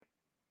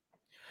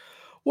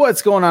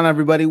What's going on,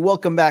 everybody?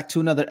 Welcome back to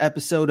another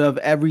episode of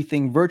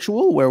Everything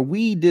Virtual, where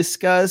we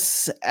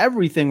discuss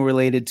everything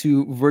related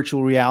to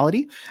virtual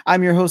reality.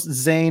 I'm your host,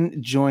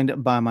 Zane,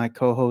 joined by my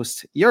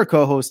co-host, your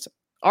co-host,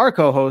 our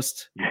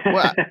co-host.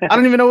 Well, I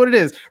don't even know what it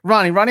is.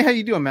 Ronnie, how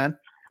you doing, man?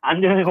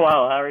 I'm doing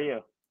well. How are you?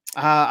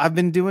 I've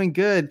been doing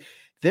good.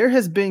 There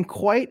has been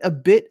quite a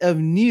bit of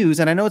news,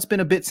 and I know it's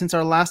been a bit since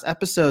our last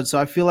episode, so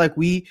I feel like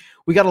we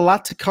got a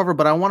lot to cover,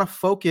 but I want to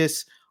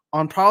focus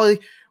on probably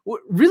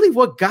really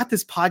what got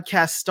this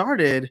podcast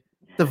started,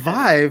 the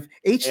Vive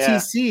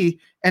HTC,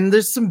 and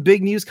there's some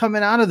big news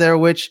coming out of there,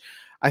 which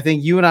I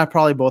think you and I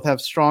probably both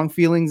have strong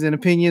feelings and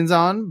opinions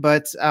on.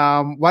 But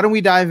why don't we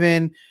dive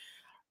in?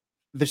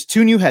 There's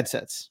two new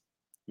headsets.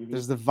 Mm-hmm.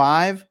 There's the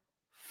Vive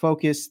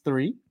Focus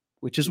 3,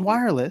 which is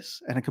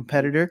wireless and a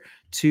competitor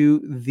to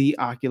the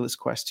Oculus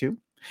Quest 2.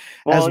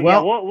 Well, as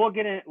well, yeah, we'll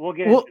get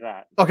into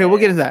that. Okay, we'll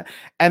get into that.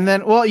 And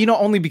then,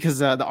 only because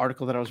the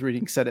article that I was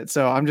reading said it,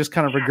 so I'm just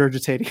kind of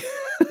regurgitating.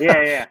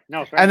 yeah.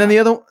 No. And then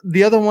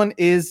the other one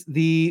is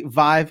the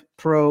Vive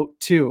Pro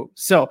 2.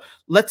 So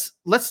let's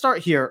start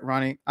here,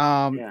 Ronnie,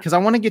 because I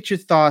want to get your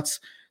thoughts.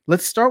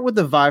 Let's start with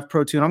the Vive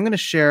Pro 2, and I'm going to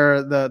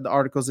share the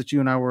articles that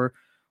you and I were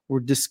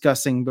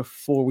discussing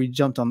before we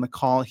jumped on the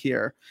call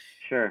here.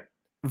 Sure.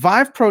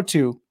 Vive Pro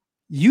 2.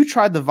 You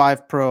tried the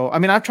Vive Pro. I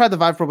mean, I've tried the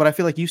Vive Pro, but I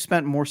feel like you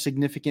spent more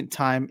significant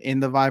time in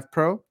the Vive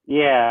Pro.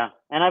 Yeah,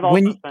 and I've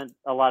also spent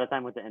a lot of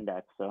time with the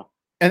Index. So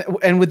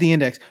and with the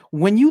Index,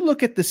 when you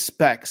look at the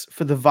specs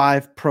for the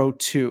Vive Pro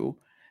 2,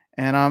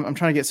 and I'm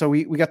trying to get, so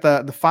we got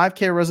the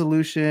 5K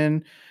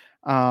resolution.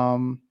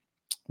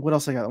 What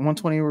else I got?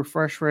 120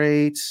 refresh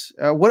rates.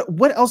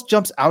 What else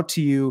jumps out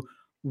to you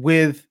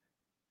with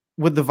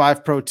the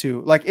Vive Pro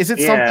 2? Like, is it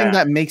something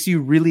that makes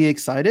you really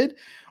excited?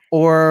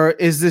 Or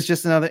is this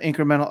just another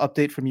incremental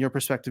update from your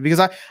perspective?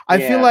 Because I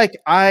feel like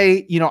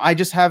I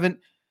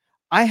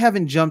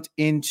haven't jumped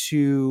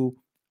into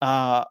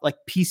like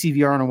PC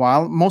VR in a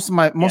while. Most of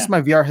my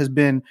VR has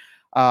been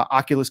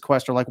Oculus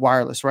Quest or like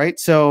wireless, right?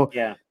 So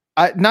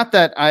not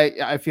that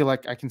I feel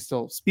like I can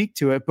still speak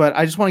to it, but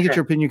I just want to get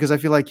your opinion because I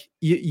feel like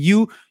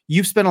you've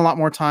spent a lot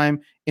more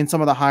time in some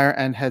of the higher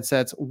end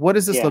headsets. What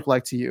does this look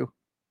like to you?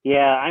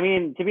 Yeah, I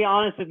mean, to be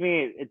honest with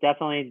me, it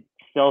definitely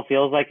still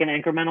feels like an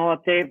incremental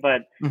update,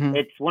 but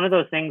it's one of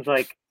those things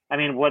like, I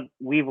mean, what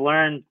we've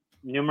learned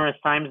numerous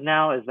times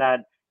now is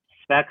that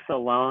specs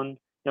alone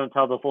don't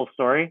tell the full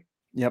story.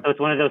 Yep. So it's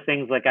one of those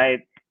things like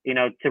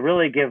to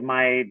really give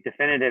my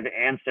definitive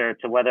answer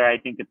to whether I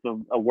think it's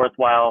a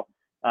worthwhile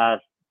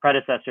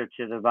predecessor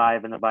to the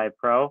Vive and the Vive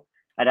Pro,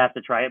 I'd have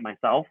to try it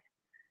myself,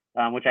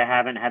 which I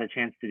haven't had a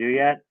chance to do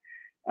yet.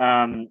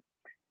 My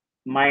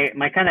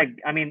kind of,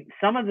 I mean,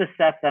 some of the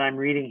stuff that I'm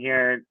reading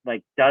here,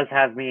 like, does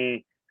have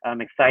me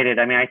excited.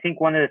 I mean, I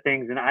think one of the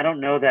things, and I don't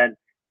know that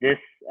this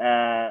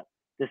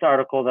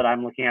article that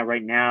I'm looking at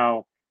right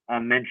now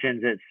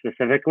mentions it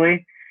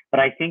specifically,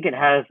 but I think it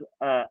has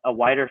a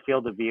wider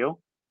field of view,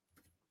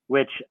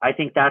 which I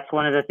think that's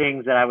one of the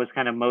things that I was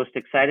kind of most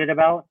excited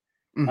about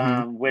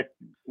with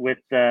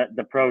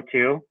the Pro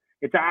 2.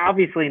 It's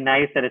obviously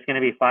nice that it's going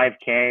to be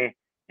 5K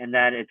and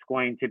that it's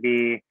going to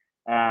be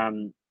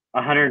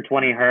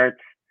 120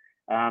 hertz.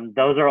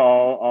 Those are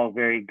all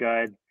very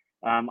good.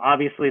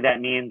 Obviously,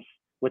 that means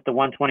with the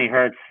 120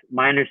 hertz,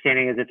 my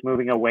understanding is it's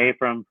moving away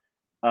from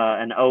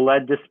an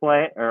OLED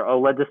display or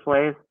OLED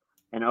displays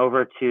and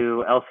over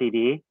to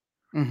LCD.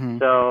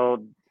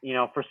 So,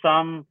 for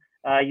some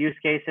use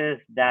cases,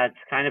 that's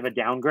kind of a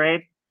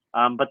downgrade.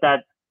 But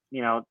that,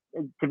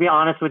 to be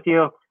honest with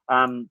you,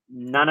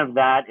 none of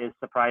that is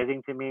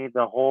surprising to me.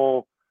 The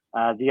whole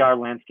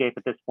VR landscape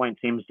at this point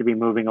seems to be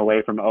moving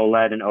away from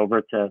OLED and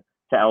over to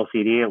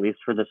LCD, at least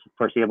for the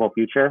foreseeable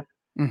future.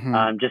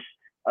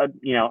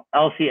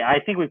 LCD, I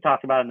think we've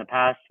talked about it in the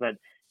past, but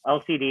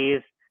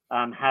LCDs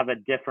have a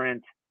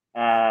different,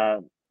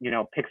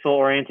 pixel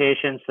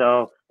orientation.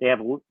 So they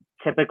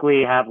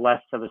typically have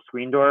less of a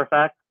screen door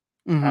effect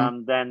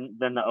than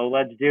the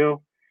OLEDs do.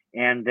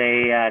 And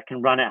they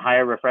can run at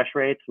higher refresh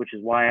rates, which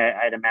is why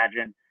I'd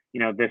imagine,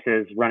 this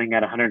is running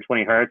at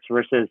 120 hertz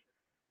versus,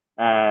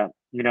 the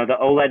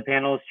OLED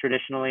panels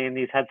traditionally in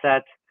these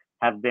headsets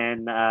have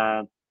been,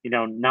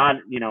 not,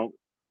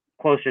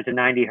 closer to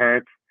 90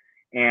 hertz.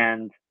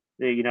 And,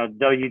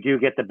 though you do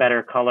get the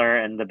better color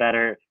and the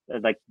better,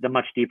 like the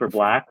much deeper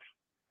blacks.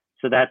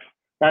 So that's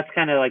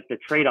kind of like the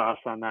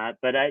trade-offs on that.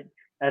 But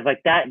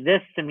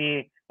this to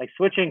me, like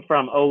switching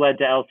from OLED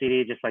to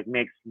LCD just like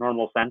makes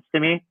normal sense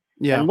to me.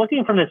 Yeah. And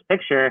looking from this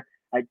picture,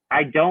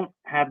 I don't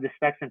have the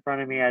specs in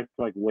front of me as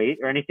to like weight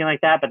or anything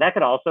like that, but that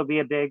could also be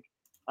a big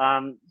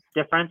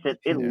difference.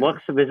 It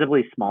looks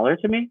visibly smaller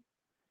to me.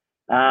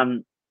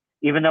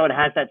 Even though it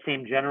has that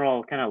same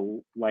general kind of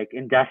like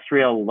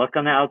industrial look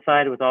on the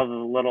outside with all the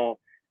little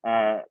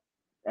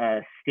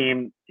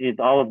steam,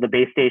 all of the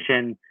base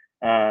station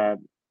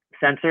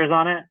sensors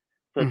on it.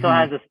 So it still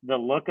has the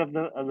look of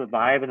the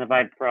Vive and the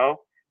Vive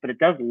Pro, but it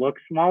does look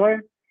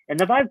smaller. And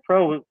the Vive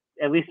Pro,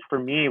 at least for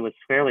me, was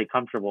fairly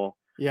comfortable.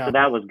 Yeah. So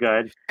that was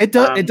good. It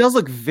does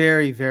look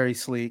very, very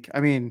sleek. I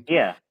mean,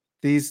 yeah.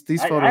 These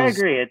I photos,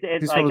 agree. It's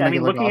these like, photos I make it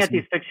mean, look looking at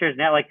these awesome. pictures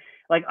now, like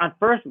on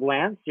first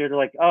glance, you're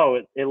like, oh,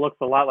 it looks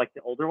a lot like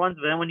the older ones.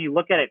 But then when you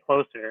look at it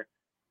closer,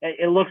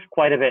 it looks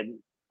quite a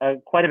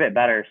bit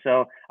better.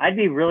 So I'd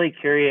be really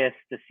curious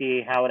to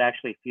see how it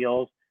actually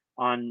feels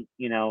on,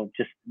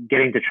 just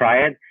getting to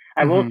try it.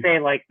 I will Hmm. say,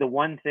 like, the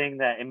one thing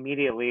that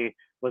immediately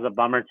was a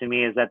bummer to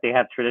me is that they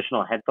have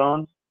traditional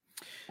headphones,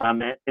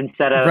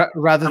 instead of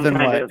Rather some than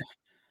kind what? of,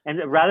 and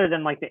rather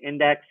than like the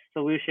index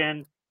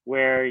solution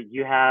where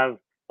you have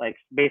like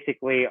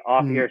basically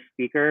off Mm, ear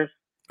speakers.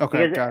 okay,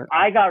 Because got it.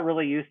 I got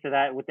really used to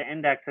that with the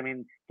index. I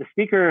mean, the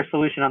speaker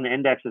solution on the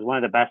index is one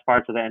of the best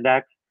parts of the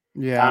index.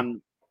 Yeah.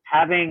 um,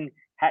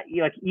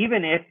 like,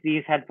 even if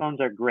these headphones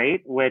are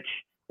great, which,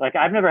 like,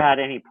 I've never had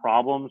any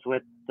problems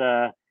with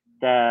the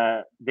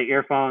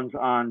earphones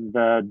on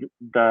the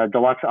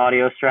deluxe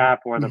audio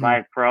strap or the Hmm.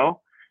 Vive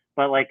Pro,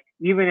 but like,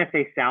 even if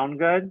they sound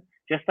good,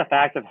 just the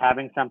fact of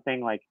having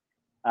something like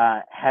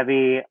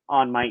heavy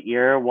on my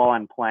ear while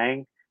I'm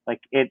playing,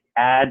 like, it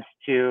adds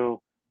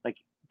to like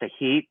the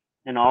heat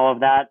and all of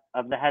that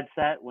of the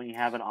headset when you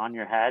have it on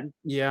your head.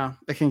 Yeah,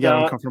 it can get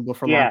So uncomfortable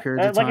for long yeah,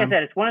 periods of like I time.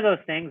 said, it's one of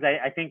those things.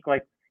 I think,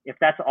 like, if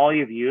that's all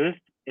you've used,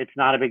 it's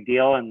not a big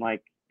deal, and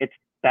like, it's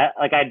that,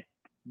 like, I'd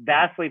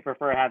vastly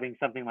prefer having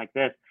something like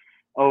this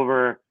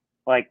over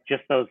like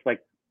just those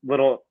like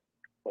little,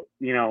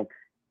 you know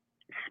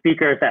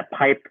speakers that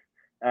pipe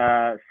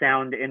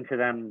sound into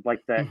them, like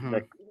the Hmm.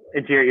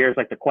 into your ears,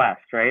 like the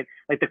Quest, right?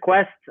 Like the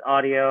Quest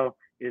audio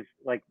is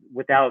like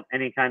without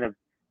any kind of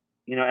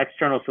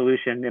external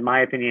solution, in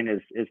my opinion,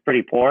 is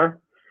pretty poor.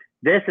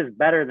 This is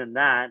better than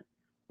that,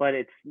 but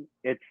it's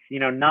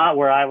not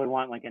where I would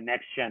want like a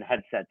next gen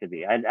headset to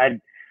be.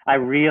 I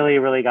really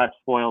really got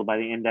spoiled by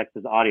the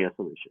Index's audio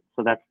solution,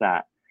 so that's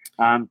that.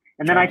 And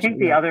then I Gotcha.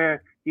 think Yeah.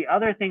 the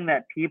other thing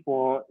that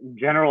people in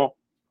general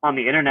on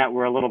the internet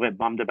were a little bit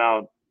bummed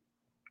about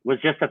was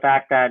just the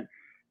fact that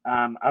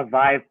a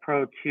Vive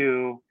Pro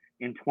 2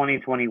 in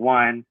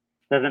 2021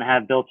 doesn't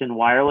have built-in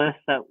wireless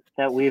that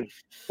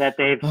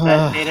they've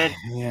stated.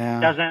 Yeah.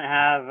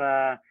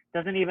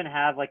 Doesn't even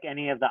have like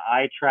any of the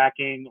eye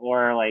tracking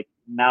or like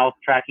mouth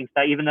tracking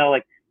stuff. Even though,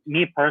 like,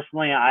 me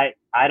personally, I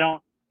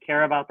don't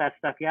care about that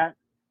stuff yet,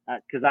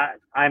 because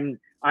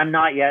I'm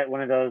not yet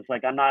one of those,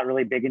 like, I'm not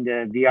really big into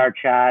VR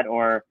chat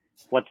or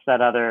what's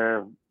that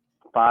other,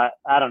 but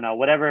I don't know,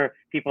 whatever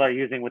people are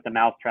using with the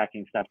mouth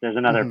tracking stuff. There's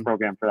another Hmm.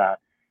 program for that.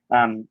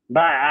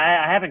 But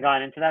I haven't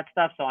gone into that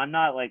stuff, so I'm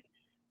not like,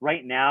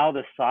 right now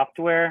the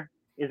software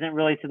isn't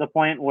really to the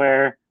point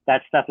where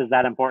that stuff is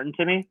that important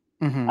to me.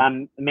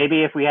 Hmm.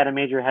 Maybe if we had a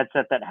major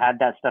headset that had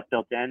that stuff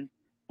built in,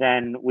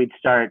 then we'd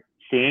start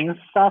seeing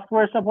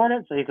software support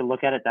it, so you could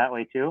look at it that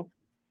way too.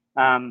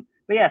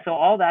 But yeah, so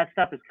all that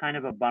stuff is kind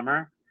of a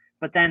bummer.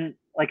 But then,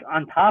 like,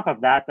 on top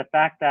of that, the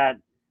fact that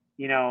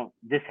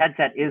this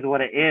headset is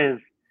what it is,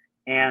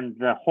 and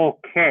the whole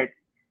kit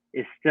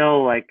is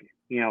still like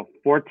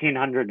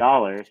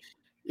 $1,400,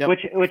 Yep.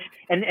 which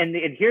and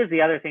here's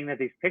the other thing that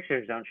these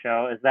pictures don't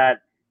show is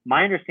that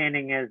my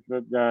understanding is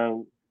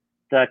the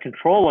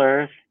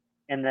controllers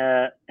and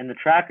the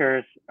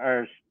trackers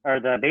are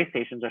the base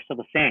stations are still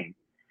the same,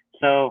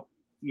 so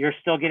you're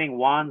still getting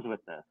wands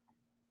with this.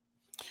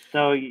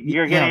 So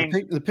you're Yeah,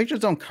 getting, the pictures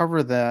don't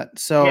cover that.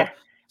 yeah.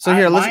 So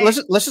here, My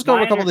let's just go over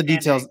my a couple of the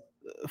details.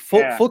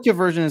 understanding, yeah. Full kit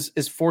version is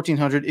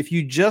 1400. If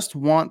you just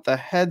want the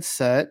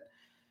headset,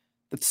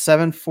 that's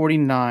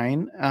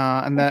 749.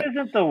 And Which that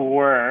isn't the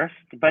worst,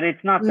 but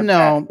it's not the best.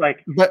 no,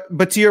 Like,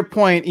 but to your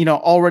point,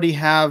 already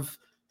have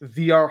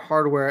VR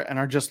hardware and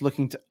are just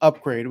looking to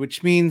upgrade,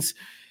 which means,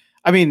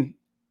 I mean,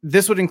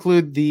 this would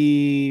include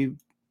the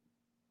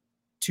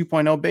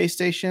 2.0 base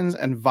stations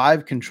and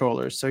Vive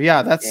controllers. So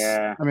yeah,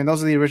 yeah, I mean,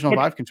 those are the original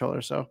it's Vive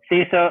controllers. So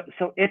see, so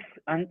it's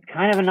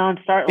kind of a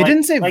non-start. it Like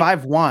didn't say like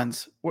Vive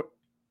ones. it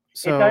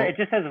So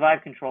just says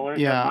Vive controllers,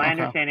 but yeah, my okay,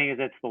 understanding is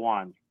it's the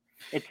ones.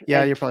 It's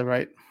yeah, you're probably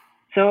right.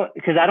 so,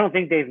 because I don't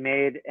think they've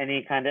made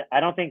any kind of. I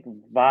don't think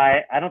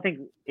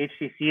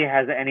HTC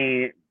has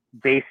any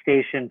base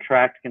station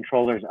tracked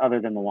controllers other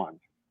than the ones,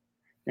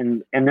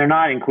 and they're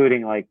not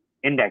including like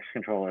index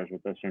controllers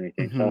with this or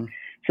anything. So Hmm.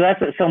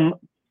 that's so.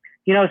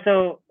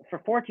 So for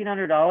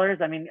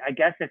 $1,400, I mean, I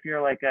guess if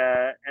you're like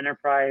a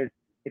enterprise,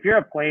 if you're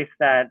a place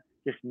that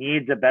just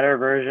needs a better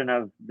version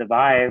of the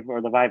Vive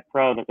or the Vive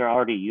Pro that they're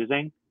already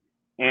using,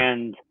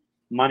 and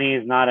money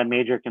is not a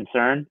major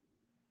concern,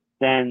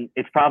 then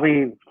it's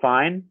probably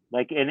fine.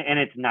 Like, and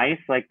it's nice.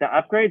 Like, the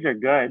upgrades are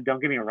good. Don't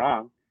get me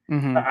wrong, but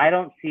Hmm. I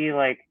don't see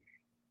like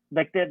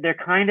they're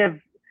kind of,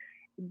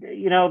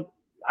 you know.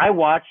 I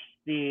watched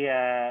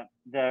the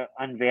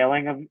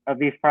unveiling of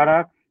these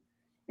products,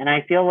 and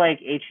I feel like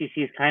HTC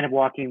is kind of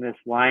walking this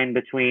line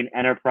between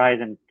enterprise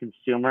and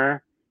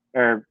consumer,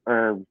 or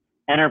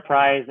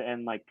enterprise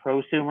and like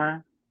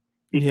prosumer,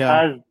 Yeah,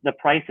 because the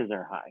prices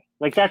are high.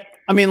 Like,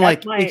 I mean,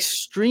 that's like my,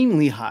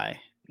 extremely high.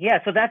 yeah.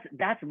 So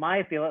that's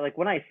my feeling. Like,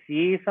 when I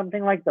see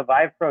something like the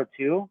Vive Pro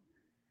 2,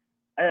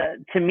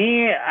 to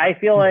me, I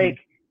feel Hmm. like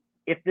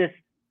if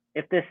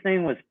this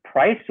thing was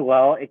priced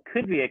well, it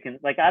could be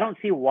like, I don't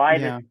see why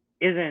this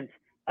Yeah, isn't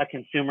a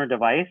consumer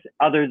device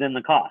other than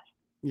the cost.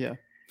 Yeah.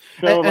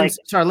 So And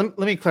sorry, let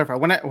me clarify.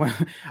 When I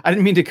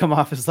didn't mean to come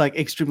off as like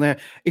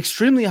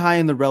extremely high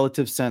in the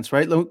relative sense,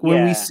 right? Like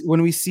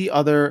when we see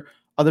other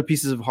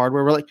pieces of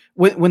hardware, we're like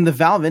when the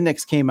Valve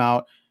Index came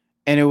out,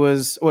 and it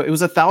was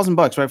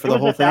 $1,000, right, for the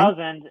whole thing.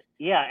 $1,000,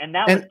 yeah, and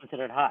that was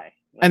considered high.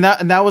 And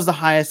that was the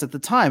highest at the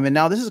time, and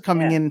now this is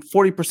coming in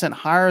 40%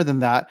 higher than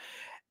that,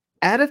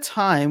 at a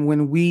time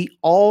when we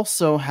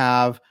also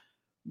have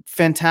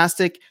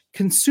fantastic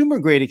consumer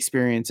grade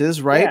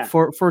experiences, right?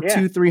 For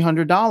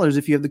 $200-$300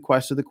 if you have the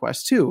Quest or the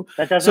Quest 2.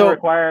 That doesn't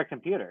require a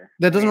computer.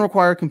 That doesn't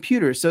require a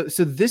computer. So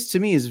this to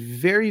me is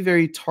very,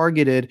 very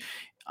targeted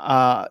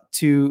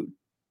to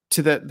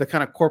the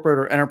kind of corporate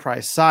or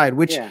enterprise side,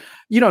 which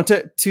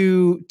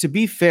to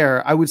be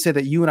fair, I would say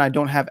that you and I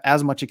don't have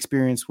as much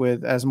experience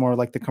with as more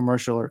like the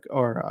commercial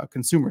or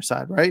consumer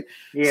side, right?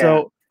 Yeah.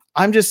 So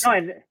I'm just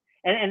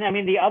and I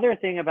mean, the other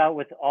thing about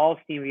with all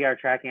Steam VR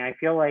tracking, I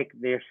feel like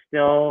they're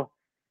still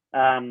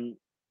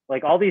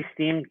like all these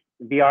Steam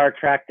VR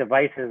track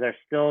devices are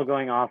still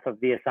going off of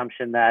the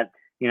assumption that,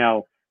 you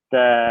know,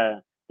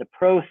 the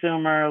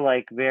prosumer,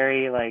 like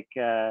very like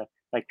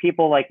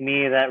people like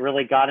me that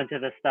really got into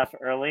this stuff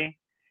early,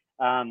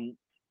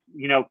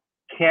 you know,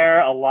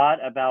 care a lot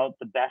about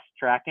the best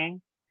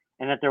tracking,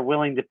 and that they're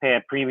willing to pay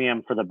a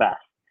premium for the best.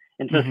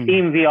 And so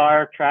Steam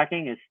VR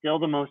tracking is still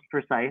the most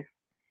precise.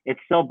 It's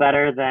still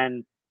better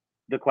than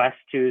the Quest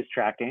 2's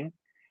tracking.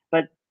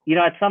 But, you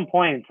know, at some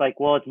point, it's like,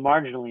 well, it's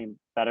marginally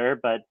better.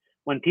 But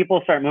when people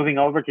start moving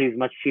over to these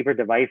much cheaper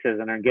devices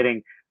and are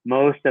getting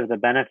most of the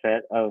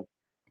benefit of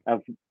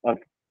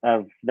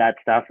that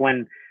stuff,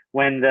 when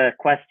the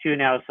Quest 2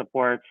 now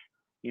supports,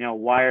 you know,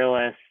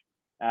 wireless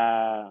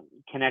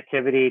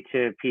connectivity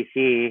to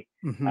PC,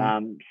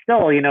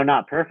 still, you know,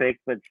 not perfect,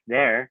 but it's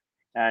there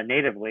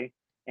natively.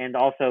 And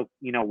also,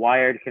 you know,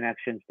 wired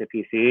connections to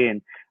PC.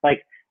 And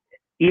like,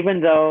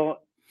 even though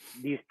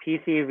these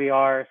PC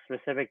VR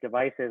specific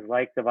devices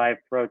like the Vive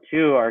Pro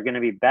 2 are going to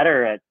be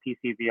better at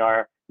PC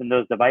VR than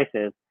those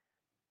devices,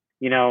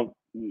 you know,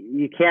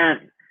 you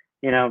can't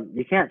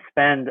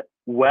spend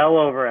well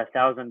over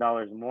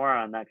 $1,000 more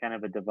on that kind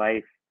of a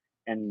device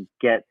and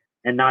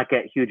not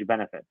get huge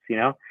benefits, you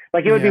know?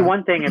 Like it would be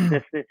one thing if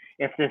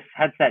this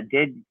headset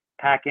did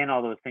pack in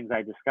all those things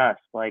I discussed,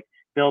 like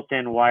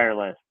built-in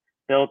wireless,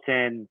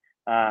 built-in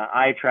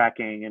eye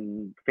tracking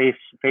and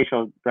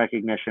facial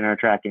recognition or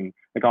tracking,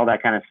 like all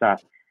that kind of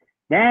stuff.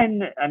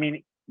 Then, I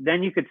mean,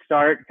 then you could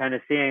start kind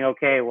of seeing,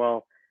 okay,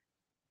 well,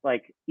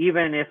 like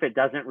even if it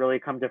doesn't really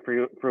come to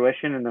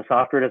fruition and the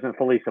software doesn't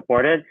fully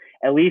support it,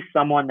 at least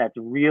someone that's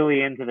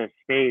really into this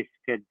space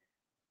could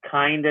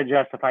kind of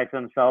justify to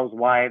themselves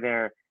why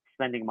they're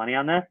spending money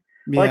on this.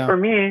 Yeah. Like for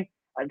me,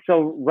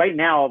 so right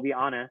now, I'll be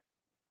honest,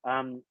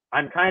 I'm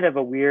kind of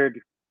a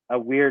weird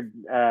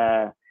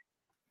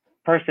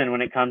person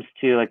when it comes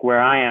to like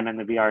where I am in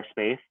the VR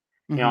space.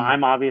 You know,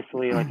 I'm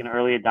obviously like an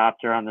early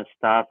adopter on this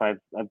stuff. I've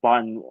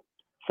bought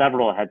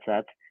several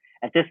headsets.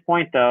 At this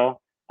point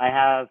though, I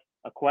have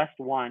a Quest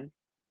 1.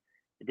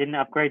 I didn't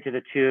upgrade to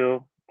the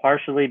 2,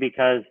 partially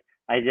because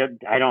I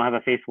don't have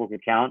a Facebook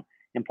account,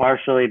 and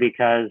partially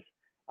because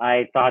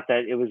I thought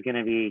that it was going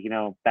to be, you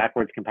know,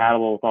 backwards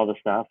compatible with all the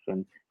stuff.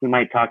 And we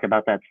might talk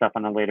about that stuff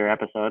on a later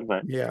episode,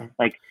 but yeah,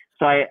 like,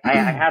 so I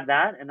have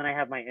that, and then I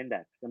have my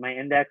Index, and my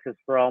Index is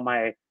for all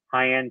my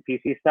high-end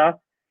PC stuff.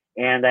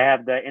 And I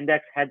have the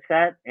Index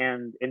headset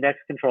and Index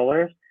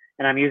controllers,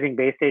 and I'm using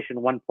Base Station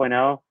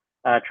 1.0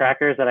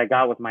 trackers that I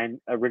got with my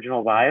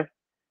original Vive.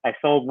 I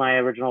sold my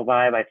original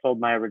Vive. I sold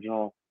my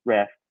original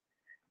Rift.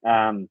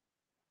 So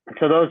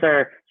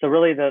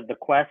really the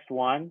Quest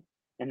 1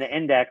 and the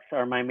Index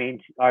are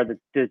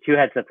the two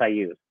headsets I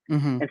use.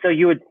 And so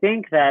you would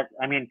think that,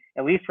 I mean,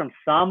 at least from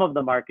some of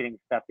the marketing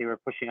stuff they were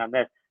pushing on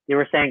this, they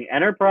were saying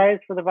enterprise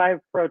for the Vive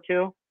Pro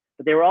 2,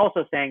 but they were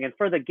also saying, and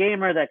for the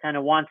gamer that kind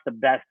of wants the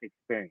best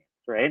experience,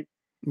 right?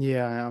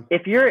 Yeah.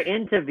 If you're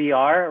into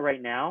VR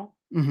right now,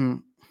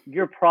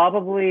 you're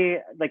probably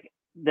like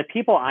the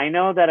people I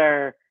know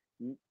that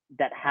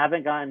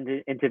haven't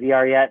gotten into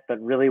VR yet,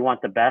 but really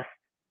want the best,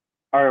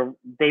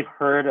 they've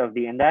heard of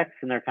the Index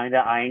and they're kind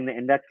of eyeing the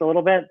Index a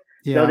little bit.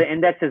 Yeah. So the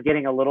Index is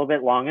getting a little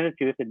bit long in the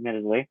tooth,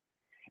 admittedly.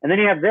 And then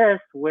you have this,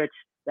 which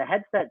the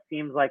headset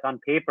seems like on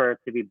paper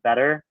to be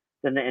better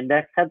than the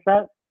Index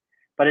headset,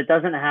 but it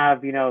doesn't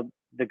have, you know,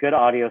 the good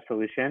audio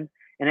solution.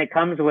 And it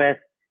comes with,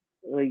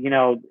 you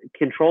know,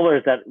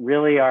 controllers that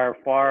really are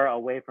far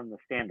away from the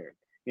standard.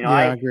 You know,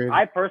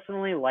 I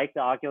personally like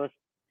the Oculus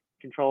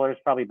controllers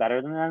probably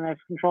better than the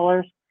Index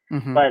controllers.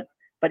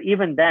 But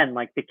even then,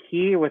 like the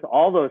key with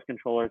all those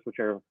controllers, which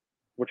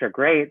are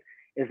great,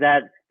 is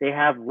that they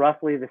have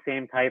roughly the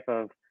same type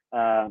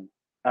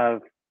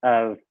of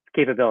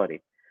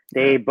capability.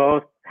 They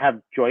both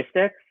have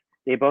joysticks,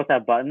 they both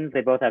have buttons,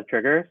 they both have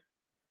triggers,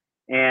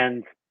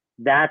 and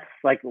that's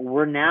like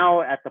we're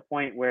now at the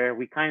point where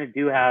we kind of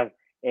do have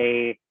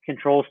a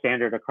control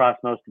standard across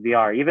most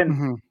VR.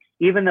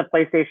 Even the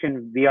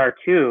PlayStation VR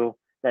 2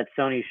 that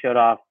Sony showed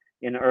off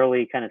in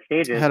early kind of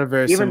stages. Had a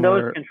very Even those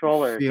similar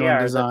controllers, feel and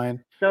yeah.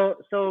 design.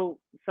 So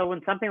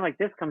when something like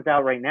this comes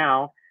out right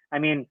now, I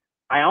mean,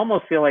 I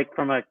almost feel like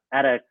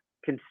at a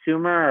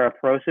consumer or a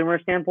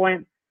prosumer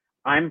standpoint,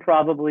 I'm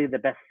probably the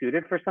best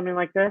suited for something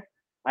like this.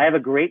 I have a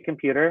great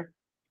computer.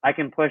 I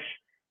can push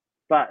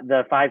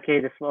the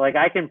 5K display. Like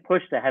I can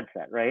push the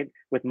headset, right,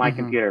 with my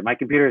computer. My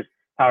computer is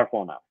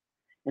powerful enough.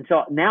 And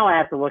so now I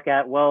have to look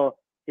at, well,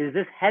 is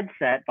this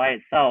headset by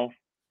itself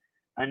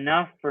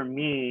enough for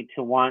me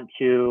to want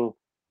to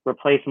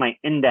replace my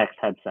index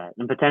headset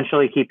and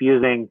potentially keep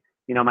using,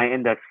 my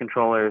index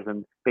controllers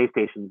and base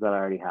stations that I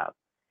already have?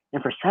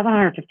 And for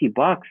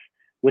 $750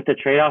 with the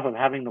trade-off of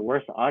having the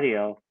worst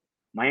audio,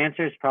 my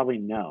answer is probably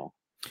no.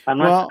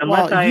 Unless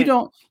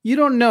you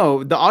don't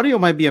know. The audio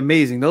might be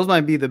amazing. Those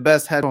might be the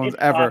best headphones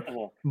ever.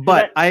 Possible.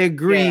 But I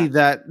agree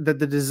that the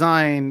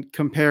design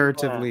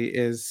comparatively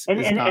is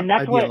not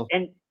that's ideal.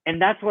 And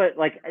that's what,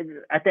 like,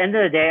 at the end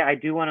of the day, I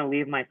do want to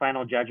leave my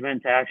final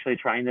judgment to actually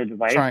trying the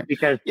device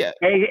because,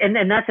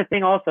 and that's the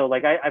thing also,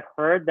 like, I've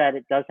heard that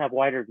it does have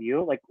wider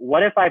view. Like,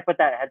 what if I put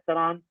that headset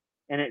on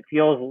and it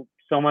feels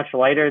so much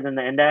lighter than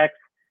the index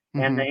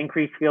and the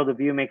increased field of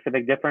view makes a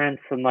big difference?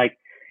 And like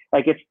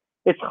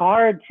it's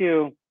hard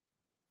to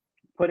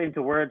put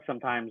into words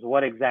sometimes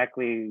what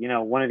exactly,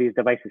 one of these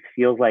devices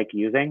feels like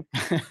using.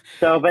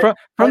 So, but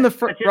from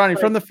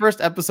the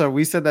first episode,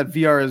 we said that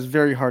VR is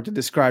very hard to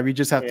describe. You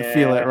just have to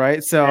feel it,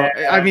 right? So,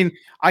 I mean,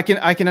 I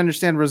can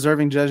understand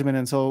reserving judgment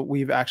until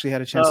we've actually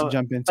had a chance to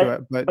jump into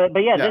it. But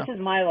this is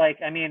my, like,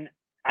 I mean,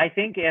 I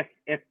think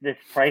if this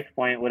price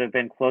point would have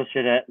been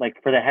closer to, like,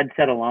 for the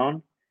headset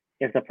alone,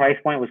 if the price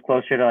point was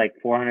closer to like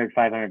 $400,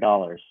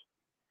 $500,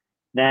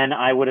 then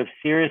I would have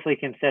seriously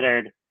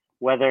considered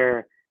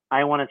whether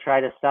I want to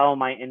try to sell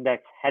my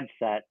index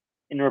headset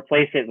and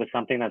replace it with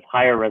something that's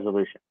higher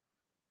resolution.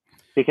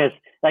 Because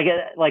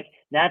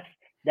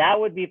that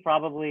would be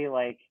probably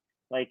like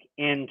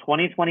in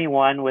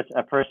 2021 with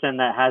a person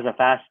that has a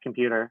fast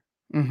computer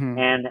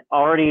and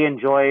already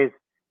enjoys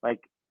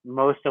like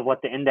most of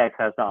what the index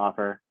has to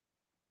offer.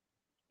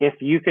 If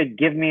you could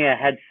give me a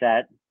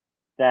headset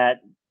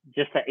that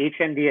just the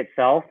HMD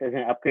itself is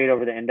an upgrade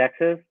over the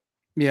indexes,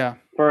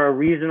 for a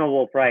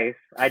reasonable price,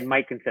 I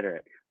might consider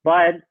it.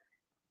 But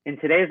in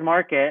today's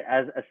market,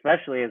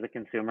 especially as a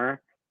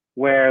consumer,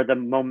 where the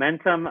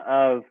momentum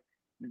of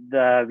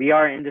the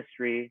VR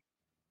industry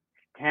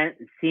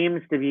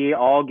seems to be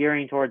all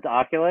gearing towards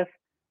Oculus,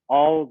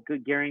 all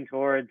gearing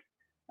towards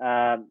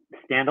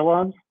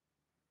standalones,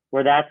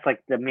 where that's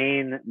like the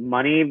main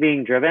money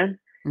being driven.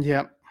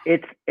 Yeah,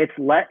 it's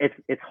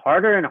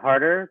harder and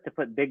harder to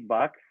put big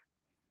bucks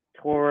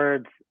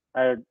towards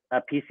a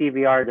PC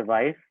VR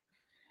device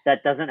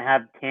that doesn't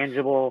have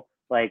tangible,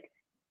 like,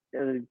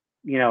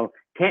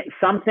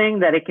 something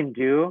that it can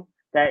do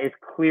that is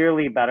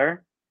clearly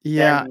better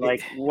than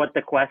like what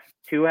the Quest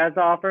 2 has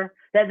to offer.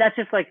 That's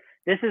just like,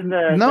 this is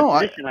the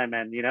position I'm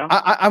in,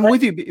 I'm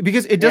with you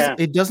because it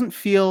doesn't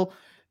feel,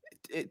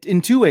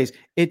 in two ways.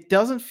 It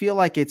doesn't feel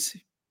like it's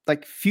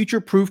like future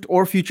proofed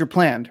or future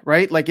planned,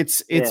 right? Like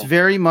it's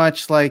very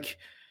much like,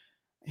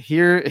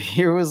 here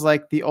was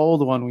like the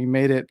old one, we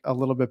made it a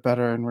little bit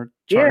better and we're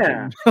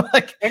charging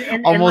like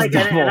almost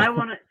double. And I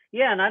want to,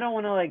 and I don't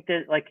want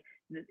to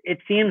it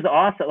seems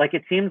awesome. Like,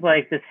 it seems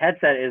like this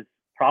headset is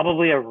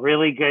probably a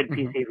really good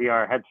PC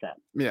VR headset.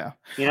 Yeah.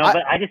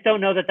 But I just don't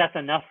know that that's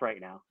enough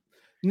right now.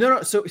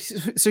 No. So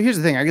here's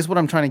the thing. I guess what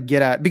I'm trying to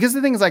get at, because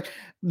the thing is, like,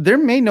 there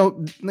may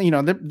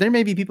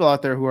be people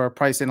out there who are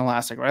price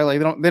inelastic, right?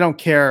 Like they don't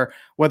care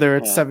whether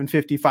it's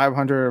 $750,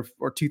 $500,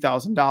 or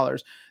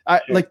 $2,000.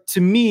 Like, to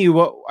me,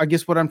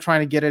 what I'm trying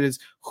to get at is,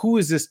 who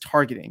is this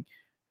targeting?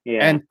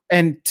 Yeah.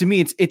 And to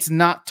me, it's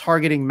not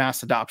targeting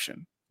mass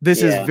adoption.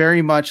 This is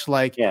very much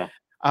like,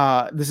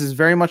 this is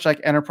very much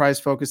like enterprise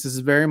focus. This is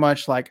very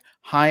much like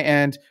high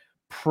end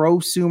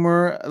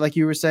prosumer, like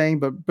you were saying,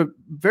 but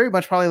very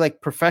much probably like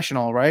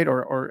professional, right?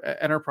 Or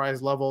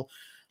enterprise level,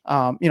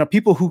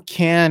 people who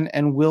can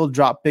and will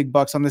drop big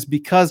bucks on this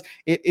because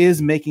it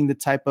is making the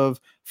type of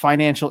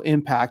financial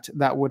impact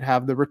that would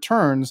have the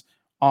returns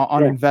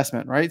on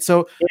investment, right?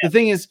 So the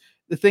thing is,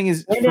 it's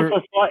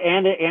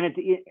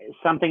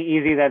something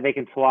easy that they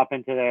can swap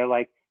into there.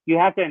 Like, you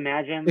have to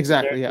imagine there's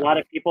a lot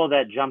of people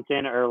that jumped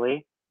in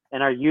early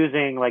and are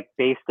using like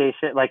base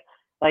station, like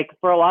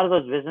for a lot of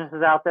those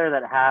businesses out there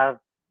that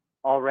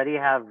already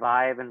have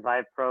Vive and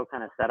Vive Pro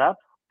kind of setups,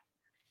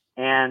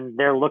 and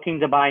they're looking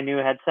to buy new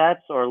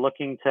headsets or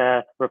looking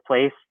to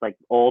replace like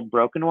old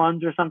broken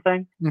ones or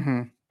something.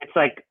 It's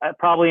like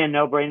probably a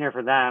no-brainer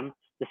for them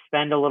to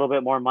spend a little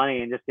bit more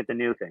money and just get the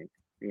new thing,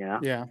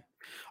 Yeah.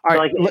 All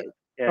right.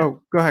 Oh,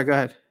 go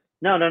ahead.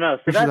 No.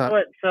 So that's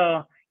what.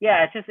 So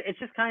yeah, it's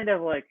just kind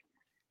of like,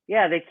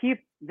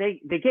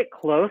 they get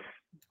close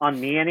on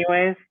me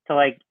anyways to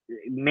like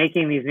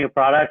making these new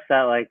products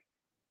that like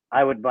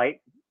I would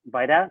bite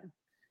at.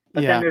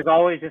 But then there's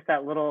always just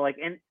that little, like,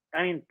 and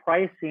I mean,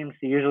 price seems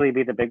to usually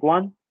be the big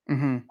one.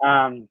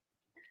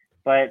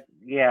 But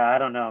yeah, I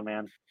don't know,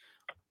 man.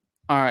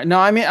 All right. No,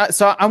 I mean,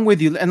 so I'm with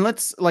you, and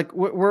let's like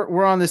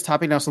we're on this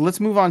topic now, so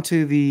let's move on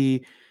to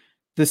the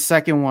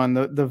second one,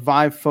 the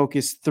Vive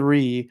Focus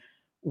 3,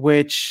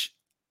 which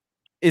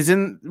is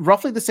in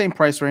roughly the same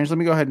price range. Let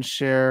me go ahead and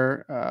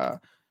share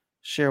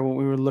what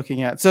we were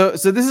looking at. So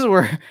this is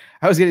where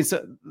I was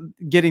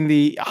getting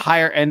the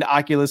higher end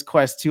Oculus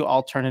Quest 2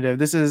 alternative.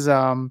 This is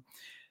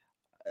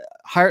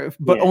higher,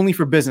 but Yeah. only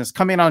for business,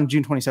 coming out on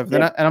June 27th.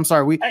 Yeah. And I'm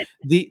sorry,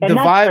 the And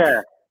that's Vive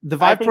fair. the I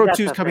Vive think Pro that's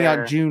 2 is a coming out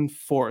fair. June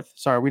 4th.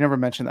 Sorry, we never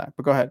mentioned that,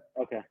 but go ahead.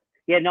 Okay.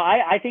 Yeah, no,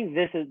 I think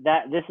this is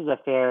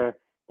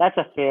that's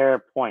a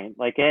fair point.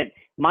 Like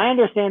my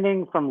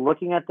understanding from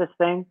looking at this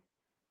thing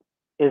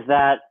is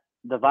that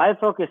the Vive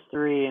Focus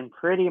 3 in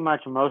pretty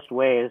much most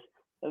ways,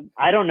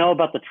 I don't know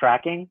about the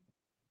tracking.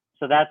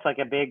 So that's like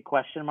a big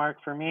question mark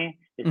for me.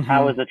 Is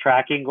how is the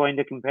tracking going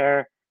to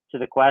compare to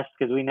the Quest?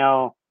 Because we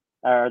know,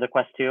 or the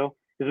Quest 2,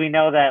 because we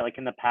know that like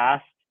in the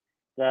past,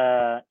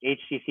 the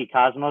HTC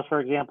Cosmos, for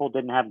example,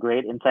 didn't have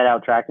great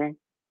inside-out tracking.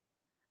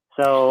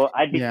 So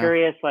I'd be Yeah.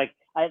 curious, like,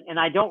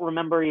 I don't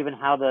remember even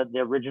how the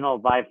original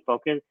Vive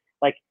Focus,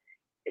 like,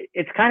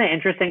 it's kind of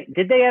interesting.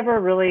 Did they ever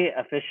really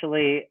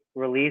officially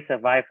release a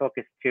Vive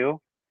Focus 2?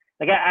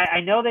 Like,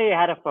 I know they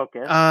had a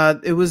Focus.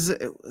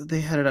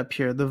 They had it up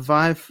here. The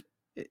Vive,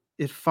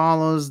 it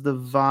follows the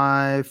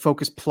Vive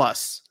Focus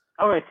Plus.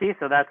 Oh, I see.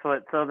 So that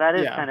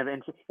is Yeah. kind of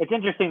interesting. It's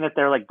interesting that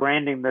they're like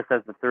branding this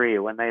as the 3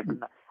 when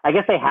I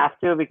guess they have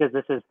to because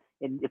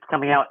it's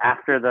coming out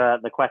after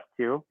the Quest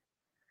 2.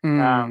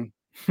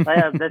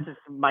 That's just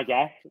my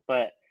guess,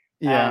 but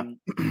Yeah.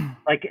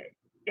 like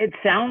it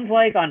sounds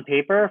like on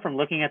paper from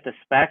looking at the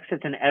specs,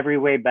 it's in every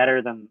way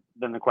better than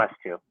the Quest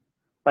 2.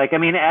 Like, I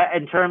mean,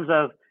 in terms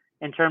of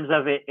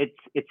it,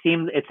 it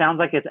sounds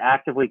like it's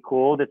actively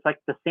cooled. It's like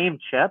the same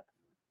chip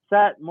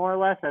set more or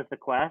less as the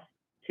Quest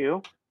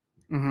 2,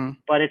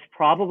 but it's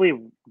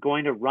probably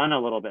going to run a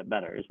little bit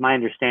better, is my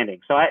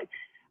understanding. So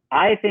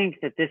I think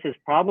that this is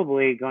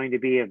probably going to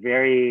be a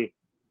very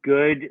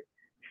good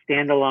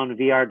standalone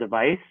VR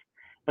device.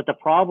 But the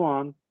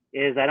problem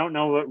is I don't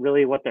know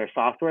what their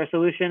software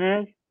solution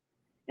is.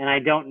 And I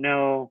don't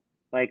know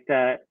like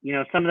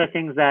some of the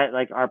things that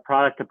like are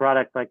product to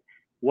product, like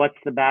what's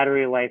the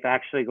battery life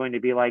actually going to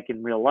be like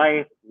in real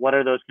life? What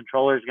are those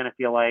controllers going to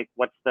feel like?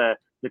 What's the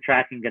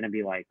tracking going to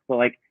be like? So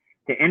like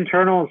the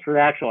internals for the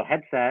actual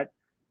headset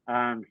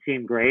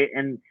seem great.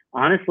 And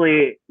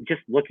honestly,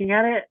 just looking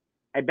at it,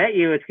 I bet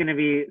you it's going to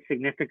be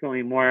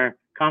significantly more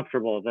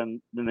comfortable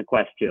than the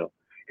Quest 2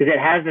 because it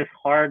has this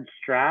hard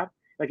strap.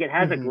 Like it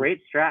has a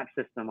great strap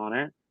system on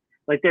it.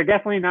 Like they're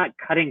definitely not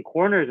cutting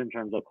corners in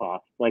terms of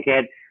cost. Like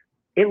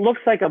it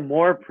looks like a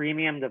more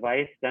premium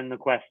device than the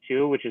Quest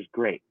 2, which is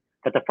great.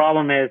 But the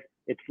problem is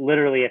it's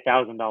literally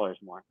 $1,000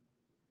 more.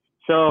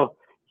 So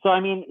I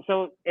mean,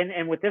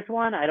 and with this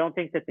one, I don't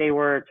think that they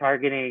were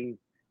targeting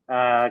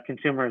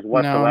consumers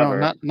whatsoever.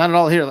 No, not at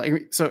all here.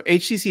 Like, so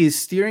HTC is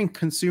steering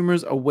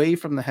consumers away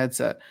from the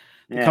headset.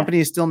 The company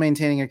is still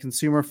maintaining a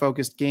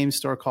consumer-focused game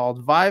store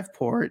called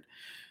Viveport.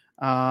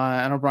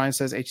 And O'Brien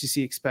says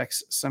HTC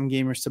expects some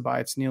gamers to buy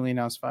its newly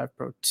announced Vive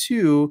Pro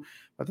 2,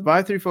 but the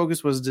Vive 3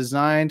 Focus was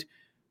designed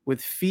with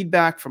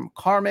feedback from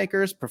car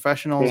makers,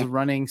 professionals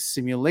running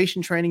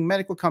simulation training,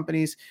 medical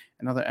companies,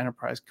 and other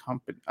enterprise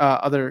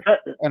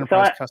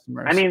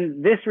customers. I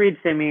mean, this reads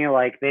to me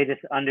like they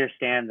just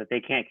understand that they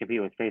can't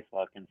compete with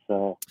Facebook, and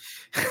so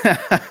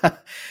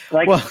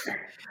like, well,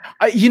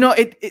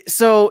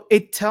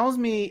 it tells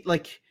me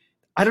like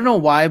I don't know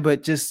why,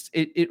 but just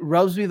it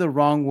rubs me the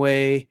wrong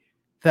way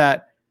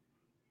that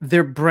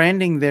they're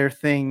branding their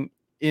thing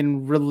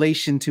in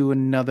relation to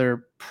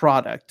another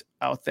product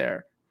out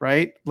there,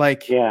 right?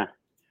 Like,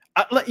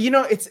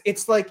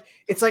 it's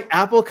like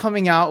Apple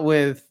coming out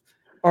with,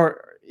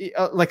 or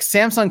like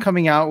Samsung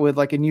coming out with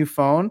like a new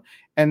phone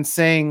and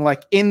saying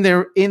like in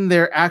their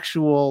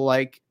actual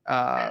like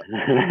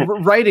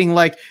writing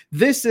like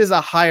this is a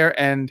higher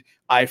end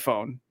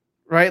iPhone,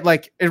 right?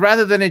 Like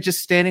rather than it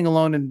just standing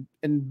alone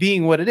and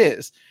being what it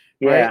is,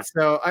 right?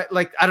 So I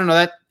don't know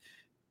that.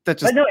 But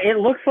no, it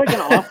looks like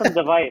an awesome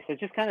device. It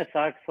just kind of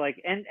sucks.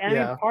 Like, and I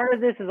mean, part of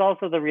this is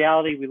also the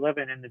reality we live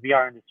in the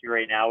VR industry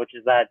right now, which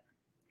is that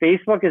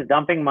Facebook is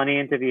dumping money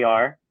into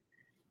VR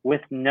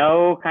with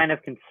no kind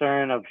of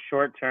concern of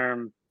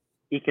short-term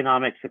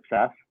economic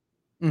success.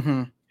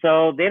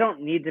 So they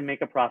don't need to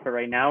make a profit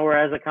right now,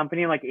 whereas a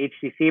company like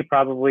HTC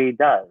probably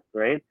does,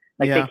 right?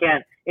 Like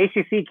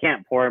HTC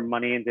can't pour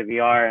money into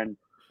VR and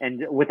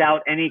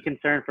without any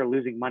concern for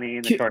losing money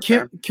in the short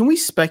term. Can we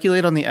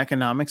speculate on the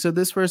economics of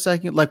this for a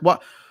second? Like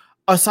what,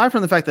 aside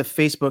from the fact that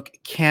Facebook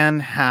can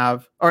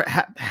have or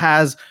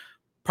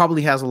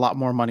probably has a lot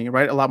more money,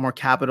 right? A lot more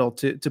capital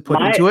to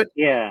put into it.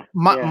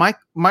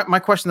 My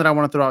question that I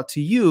want to throw out to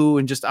you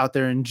and just out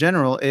there in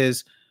general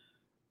is,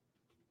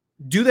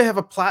 do they have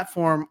a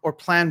platform or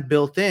plan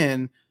built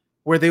in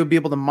where they would be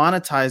able to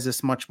monetize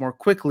this much more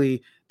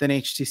quickly than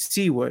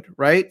HTC would,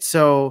 right?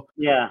 So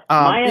they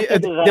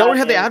already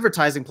have the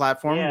advertising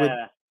platform with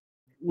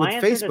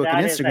Facebook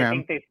and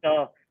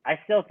Instagram. I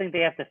still think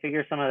they have to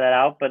figure some of that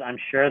out, but I'm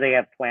sure they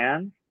have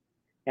plans.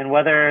 And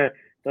whether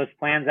those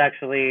plans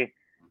actually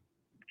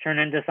turn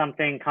into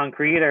something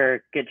concrete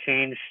or get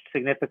changed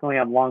significantly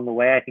along the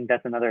way, I think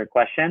that's another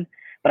question.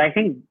 But I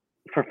think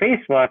for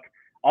Facebook,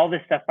 all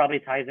this stuff probably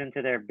ties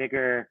into their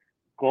bigger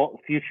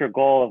future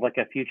goal of like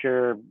a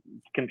future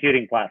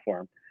computing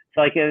platform.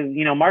 So like,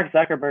 Mark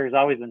Zuckerberg has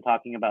always been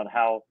talking about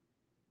how,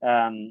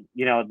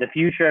 the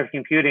future of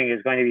computing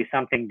is going to be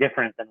something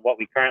different than what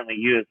we currently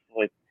use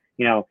with,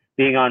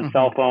 being on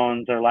cell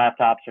phones or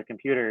laptops or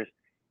computers,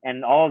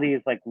 and all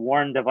these like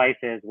worn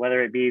devices,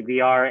 whether it be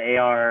VR,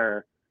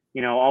 AR,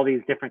 all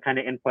these different kind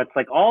of inputs,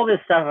 like all this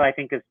stuff I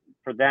think is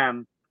for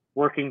them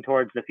working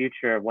towards the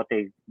future of what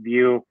they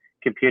view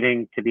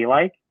computing to be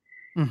like.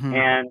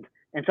 And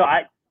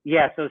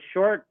so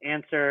short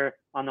answer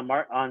on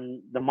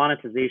the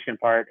monetization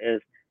part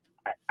is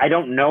I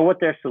don't know what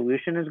their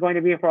solution is going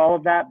to be for all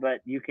of that,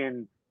 but you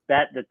can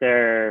bet that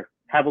they're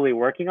heavily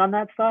working on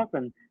that stuff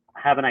and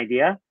have an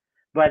idea.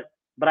 But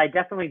I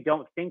definitely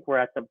don't think we're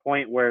at the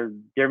point where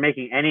they're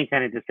making any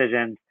kind of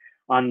decisions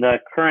on the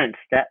current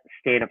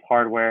state of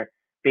hardware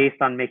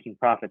based on making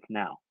profits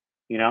now.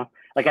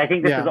 Like I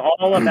think this is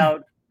all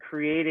about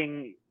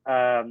creating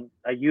a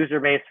user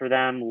base for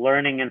them,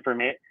 learning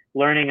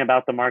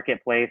about the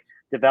marketplace,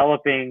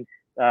 developing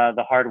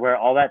the hardware,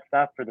 all that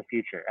stuff for the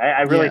future.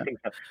 I really think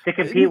so, to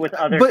compete with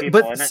other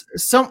people. But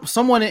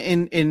someone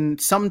in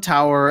some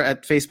tower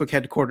at Facebook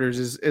headquarters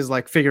is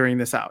like figuring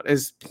this out,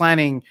 is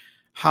planning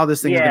how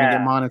this thing is going to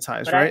get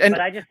monetized, right?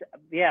 But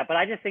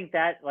I just think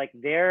that like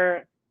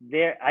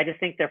I just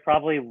think they're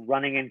probably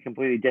running in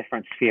completely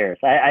different spheres.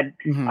 I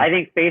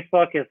think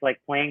Facebook is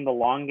like playing the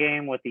long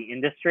game with the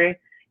industry,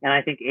 and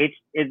I think this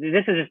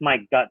is just my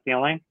gut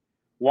feeling,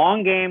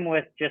 long game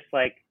with just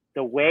like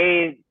the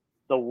way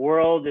the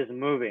world is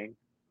moving,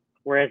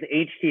 whereas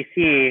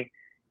HTC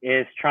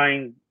is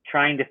trying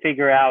to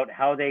figure out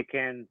how they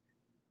can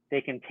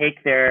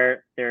take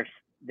their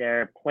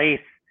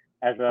place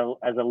as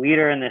a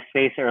leader in this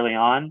space early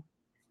on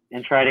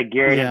and try to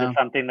gear it into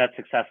something that's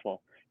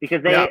successful,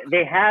 because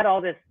they had all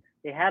this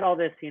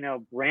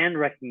brand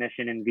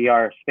recognition in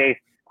VR space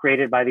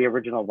created by the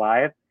original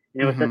Vive,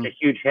 and it was such a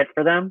huge hit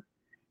for them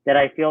that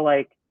I feel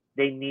like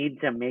they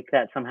need to make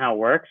that somehow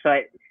work.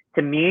 So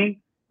to me,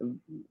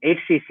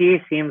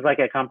 HTC seems like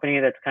a company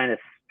that's kind of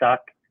stuck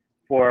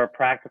for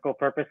practical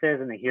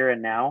purposes in the here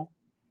and now,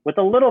 with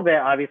a little bit,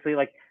 obviously,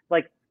 like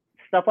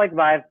stuff like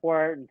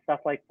Viveport and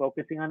stuff like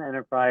focusing on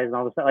enterprise and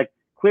all this stuff. Like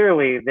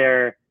clearly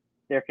they're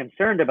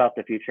concerned about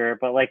the future,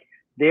 but like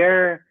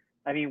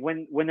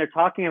when they're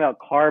talking about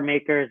car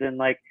makers and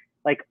like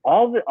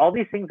all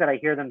these things that I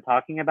hear them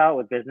talking about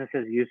with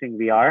businesses using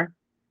VR,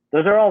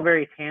 those are all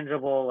very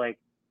tangible. Like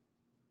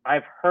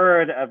I've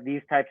heard of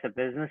these types of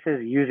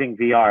businesses using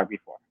VR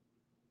before.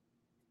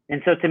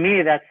 And so to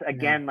me, that's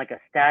again, like a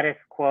status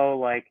quo,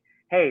 like,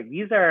 hey,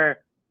 these are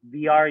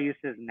VR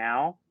uses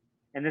now,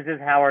 and this is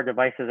how our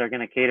devices are going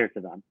to cater to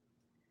them.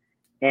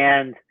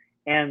 And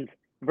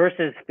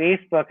versus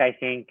Facebook, I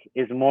think,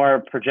 is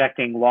more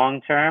projecting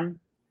long-term,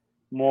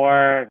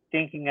 more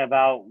thinking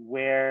about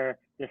where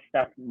this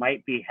stuff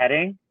might be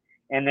heading,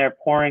 and they're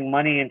pouring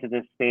money into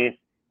this space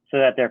so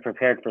that they're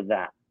prepared for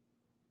that.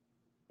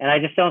 And I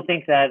just don't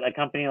think that a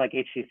company like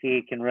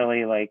HTC can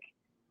really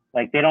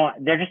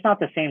they're just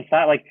not the same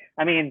size. Like,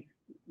 I mean,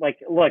 like,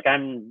 look,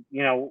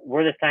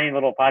 we're this tiny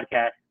little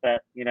podcast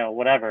that,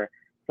 whatever.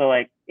 So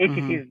like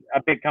HTC is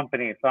a big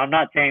company. So I'm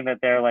not saying that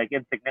they're like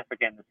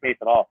insignificant in the space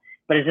at all,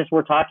 but it's just,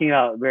 we're talking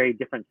about very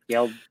different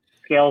scales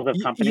of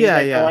companies.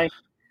 Like.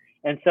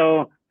 And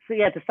so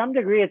to some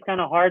degree, it's kind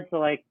of hard to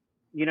like,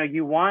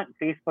 you want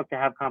Facebook to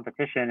have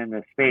competition in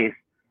this space,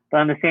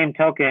 but on the same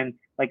token,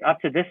 like up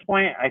to this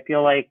point, I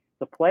feel like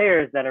the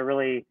players that are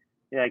really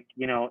like,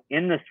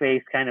 in the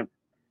space kind of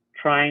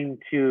trying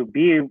to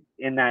be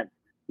in that,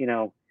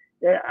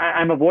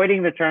 I'm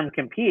avoiding the term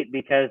compete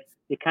because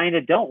they kind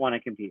of don't want to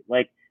compete.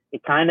 Like I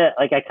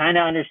kind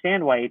of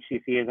understand why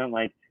HTC isn't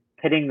like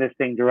pitting this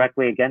thing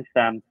directly against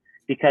them,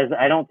 because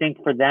I don't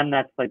think for them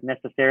that's like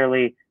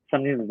necessarily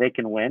something that they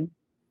can win.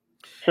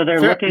 So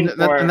they're looking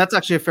for, and that's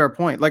actually a fair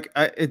point. Like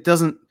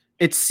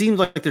it seems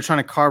like they're trying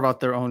to carve out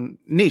their own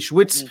niche,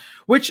 which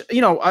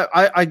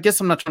I guess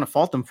I'm not trying to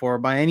fault them for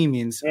by any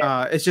means.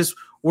 It's just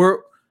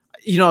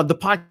the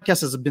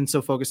podcast has been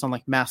so focused on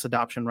like mass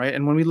adoption, right?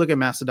 And when we look at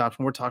mass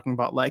adoption, we're talking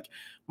about like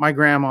my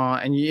grandma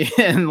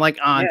and like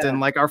aunt and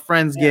like our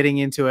friends getting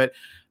into it.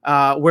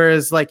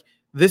 Whereas like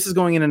this is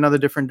going in another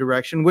different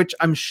direction, which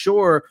I'm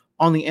sure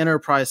on the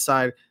enterprise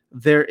side,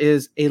 there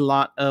is a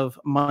lot of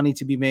money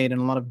to be made and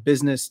a lot of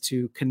business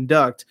to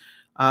conduct.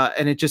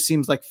 And it just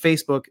seems like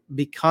Facebook,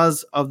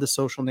 because of the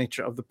social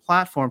nature of the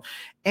platform,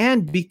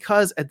 and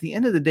because at the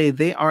end of the day,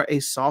 they are a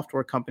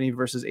software company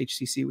versus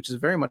HTC, which is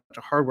very much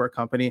a hardware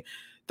company,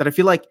 that I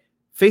feel like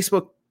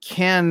Facebook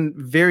can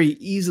very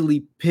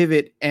easily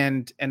pivot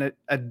and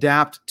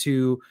adapt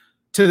to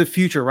the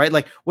future, right?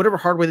 Like whatever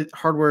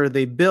hardware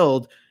they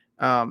build,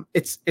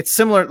 it's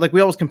similar. Like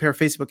we always compare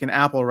Facebook and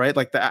Apple, right?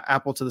 Like the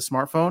Apple to the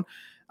smartphone.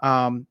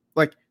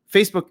 Like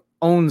Facebook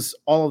owns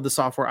all of the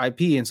software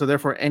IP, and so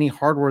therefore any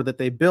hardware that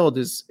they build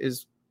is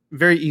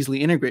very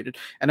easily integrated.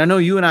 And I know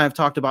you and I have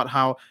talked about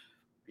how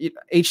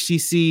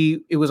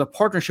HTC, it was a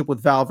partnership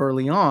with Valve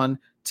early on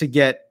to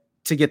get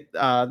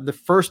the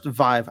first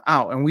Vive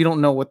out, and we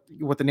don't know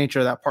what the nature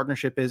of that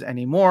partnership is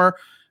anymore.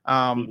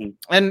 And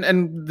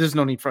there's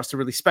no need for us to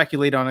really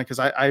speculate on it because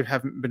I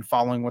haven't been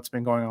following what's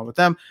been going on with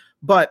them.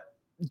 But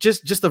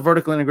just the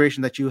vertical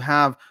integration that you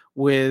have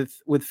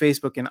with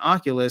Facebook and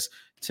Oculus,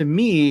 to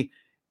me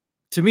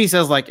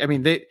says like, I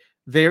mean,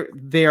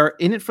 they are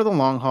in it for the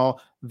long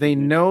haul. They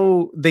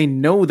know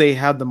they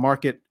have the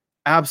market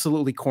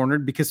absolutely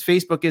cornered because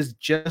Facebook is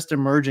just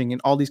emerging in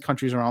all these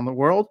countries around the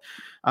world.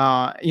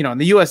 In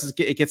the US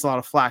it gets a lot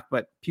of flack,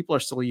 but people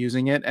are still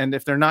using it. And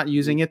if they're not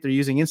using it, they're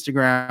using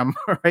Instagram,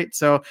 right?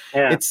 So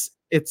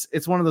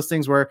it's one of those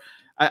things where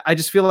I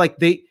just feel like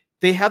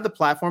they have the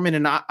platform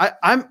and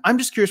I'm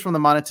just curious from the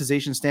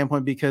monetization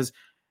standpoint because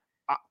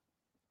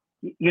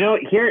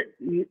here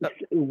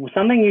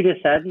something you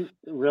just said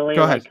really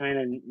kind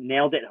of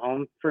nailed it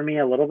home for me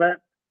a little bit.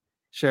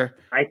 Sure.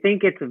 I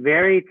think it's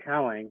very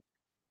telling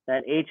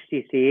that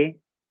HTC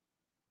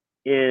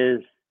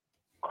is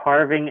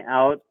carving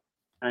out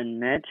a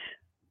niche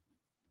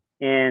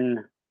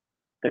in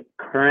the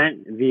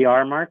current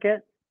VR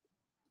market,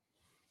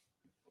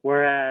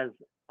 whereas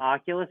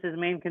Oculus's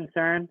main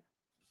concern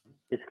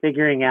is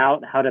figuring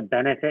out how to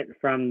benefit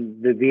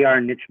from the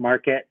VR niche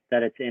market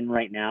that it's in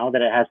right now,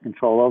 that it has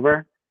control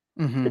over,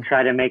 to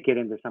try to make it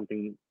into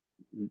something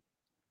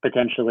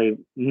potentially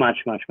much,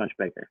 much, much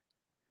bigger.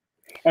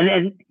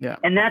 And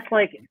that's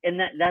like,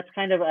 that's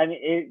kind of, I mean,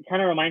 it kind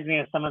of reminds me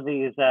of some of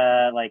these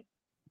like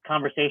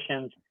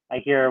conversations I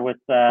hear with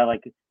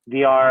like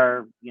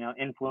VR,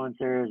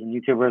 influencers and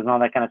YouTubers and all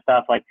that kind of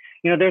stuff. Like,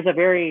 there's a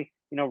very,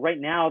 right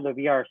now the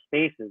VR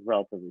space is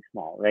relatively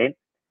small, right?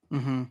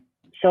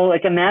 So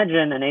like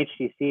imagine an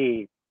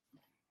HTC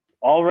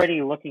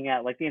already looking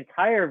at like the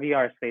entire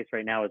VR space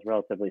right now is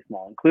relatively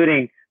small,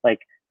 including like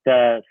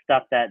the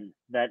stuff that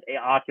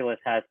Oculus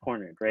has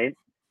cornered, right?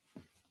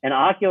 And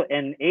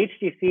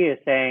HTC is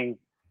saying,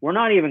 we're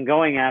not even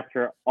going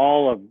after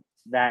all of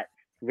that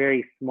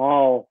very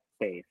small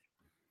space.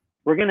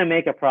 We're going to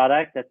make a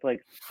product that's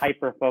like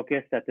hyper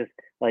focused at this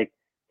like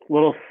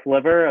little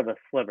sliver of a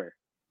sliver.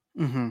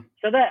 So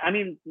that, I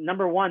mean,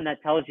 number one,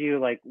 that tells you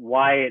like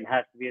why it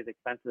has to be as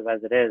expensive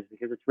as it is,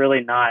 because it's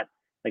really not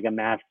like a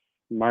mass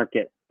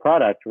market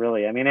product,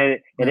 really. I mean,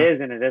 it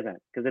is and it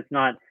isn't, because it's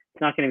not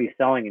going to be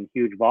selling in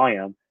huge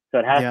volume. So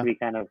it has to be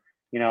kind of,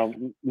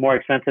 more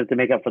expensive to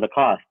make up for the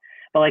cost.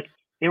 But like,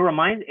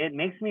 it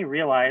makes me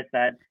realize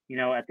that,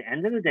 at the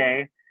end of the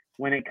day,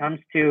 when it comes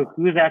to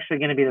who's actually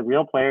going to be the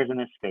real players in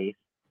this space,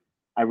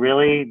 I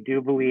really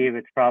do believe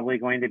it's probably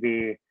going to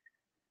be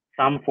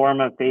some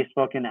form of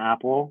Facebook and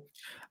Apple.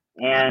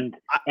 And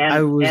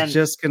I was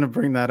just going to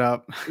bring that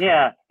up.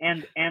 Yeah.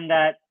 And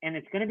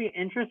it's going to be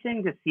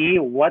interesting to see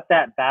what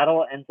that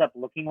battle ends up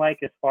looking like,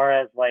 as far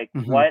as like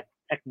what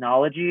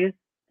technologies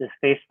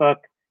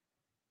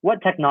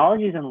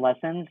and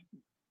lessons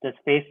does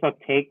Facebook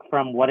take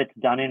from what it's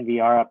done in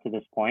VR up to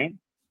this point,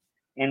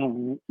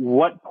 and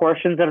what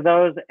portions of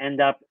those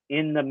end up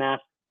in the mass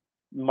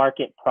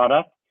market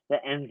product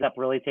that ends up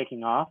really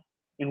taking off,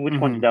 and which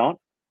ones don't,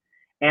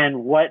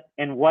 and what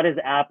is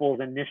Apple's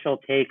initial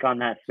take on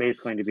that space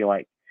going to be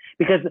like?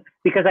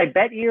 Because I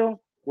bet you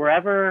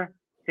wherever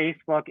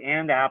Facebook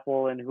and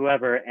Apple and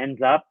whoever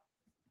ends up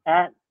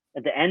at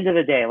the end of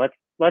the day, let's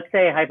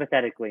say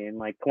hypothetically in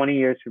like 20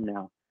 years from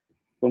now,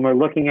 when we're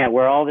looking at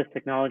where all this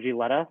technology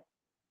led us,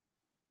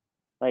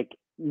 like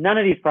none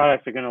of these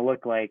products are going to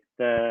look like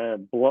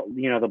the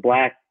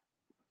black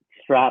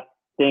strap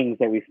things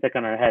that we stick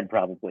on our head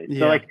probably.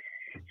 Yeah.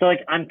 So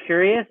I'm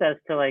curious as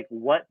to like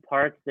what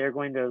parts they're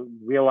going to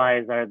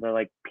realize are the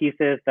like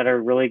pieces that are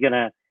really going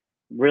to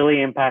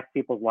really impact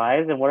people's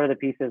lives, and what are the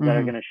pieces that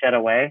are going to shed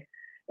away.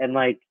 And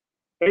like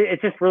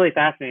it's just really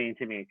fascinating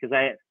to me, because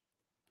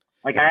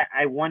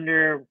I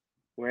wonder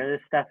where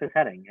this stuff is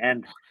heading.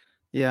 And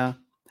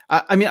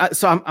I mean,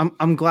 so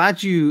I'm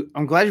glad you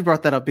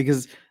brought that up,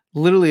 because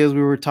literally as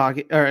we were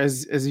talking, or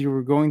as you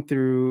were going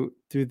through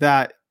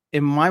that,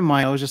 in my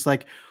mind, I was just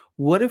like,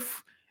 what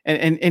if,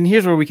 and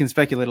here's where we can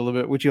speculate a little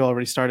bit, which you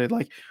already started.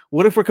 Like,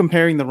 what if we're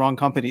comparing the wrong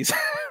companies,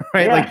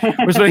 right? Yeah. Like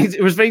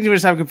we're spending too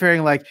much time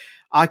comparing like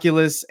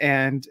Oculus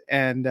and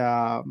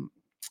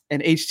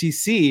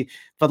HTC,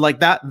 but like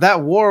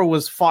that war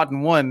was fought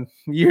and won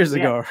years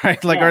ago,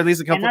 right? Like, or at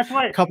least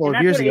a couple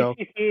of years ago.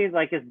 HTC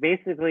like is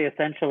basically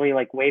essentially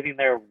like waving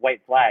their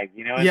white flag,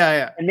 and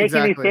making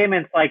exactly. these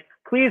statements like,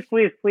 please,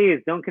 please, please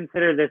don't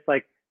consider this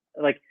like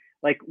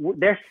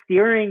they're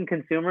steering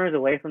consumers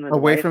away from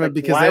it,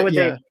 because why would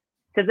they?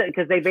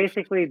 Because they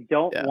basically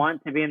don't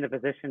want to be in the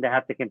position to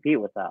have to compete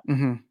with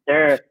them.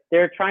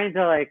 They're trying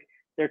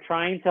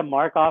to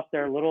mark off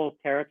their little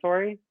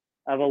territory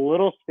of a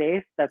little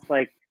space that's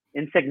like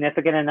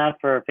insignificant enough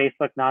for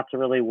Facebook not to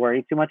really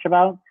worry too much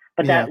about,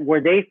 but that where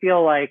they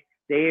feel like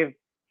they've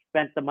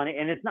spent the money.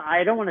 And it's not,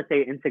 I don't want to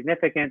say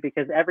insignificant,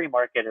 because every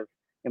market is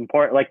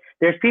important. Like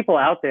there's people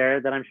out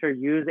there that I'm sure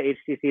use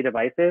HTC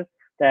devices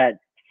that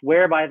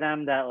swear by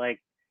them, that like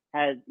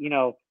has,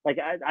 like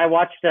I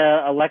watched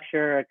a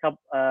lecture a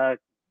couple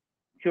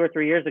 2 or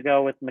 3 years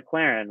ago with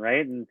McLaren,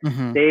 right? And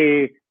Mm-hmm.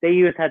 they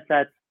use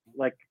headsets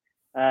like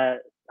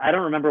I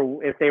don't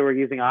remember if they were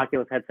using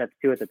Oculus headsets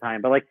too at the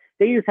time, but like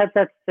they use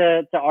headsets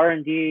to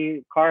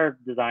R&D car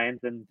designs,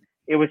 and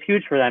it was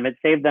huge for them. It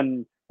saved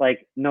them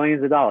like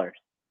millions of dollars.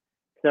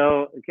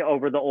 So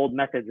over the old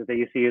methods that they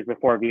used to use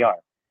before VR.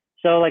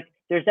 So like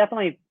there's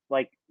definitely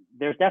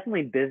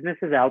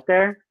businesses out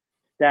there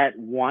that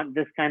want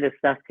this kind of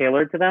stuff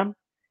tailored to them,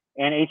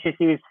 and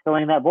HTC is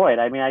filling that void.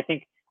 I mean, I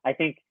think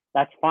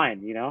that's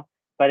fine,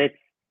 but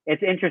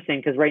it's interesting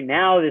because right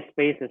now this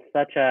space is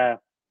such a,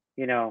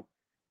 you know,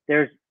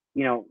 there's,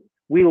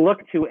 we look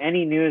to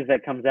any news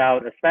that comes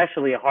out,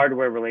 especially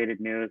hardware related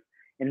news,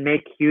 and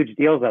make huge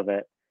deals of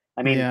it.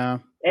 I mean, Yeah.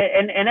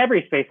 and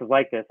every space is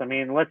like this. I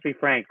mean, let's be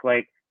frank,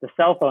 like the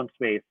cell phone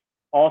space,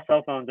 all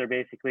cell phones are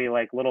basically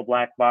like little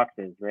black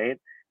boxes, right?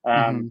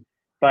 Mm-hmm.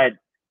 But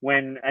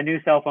when a new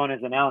cell phone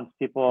is announced,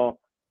 people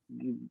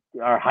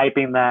are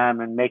hyping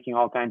them and making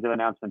all kinds of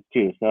announcements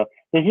too. So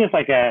there's just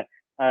like a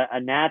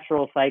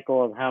natural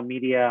cycle of how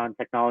media and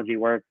technology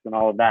works and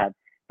all of that.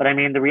 But I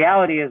mean, the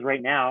reality is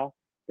right now,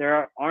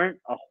 there aren't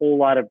a whole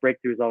lot of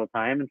breakthroughs all the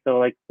time. And so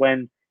like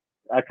when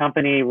a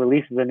company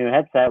releases a new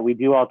headset, we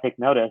do all take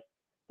notice.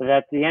 But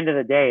at the end of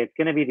the day, it's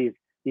going to be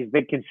these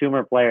big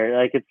consumer players.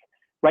 Like it's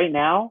right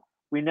now,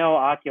 we know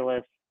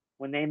Oculus,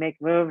 when they make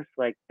moves,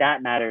 like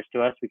that matters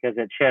to us because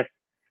it shifts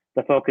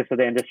the focus of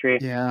the industry.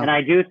 Yeah. And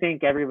I do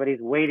think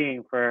everybody's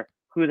waiting for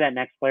who that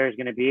next player is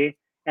going to be.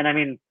 And I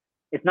mean,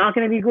 it's not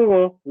going to be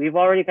Google. We've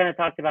already kind of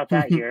talked about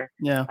that here.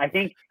 Yeah. I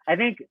think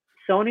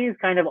Sony's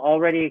kind of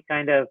already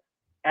kind of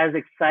as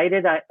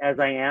excited as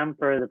I am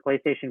for the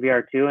PlayStation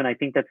VR 2, and I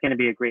think that's going to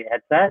be a great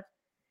headset.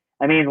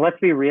 I mean, let's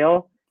be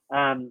real.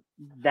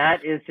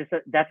 That's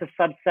a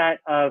subset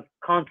of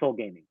console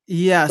gaming.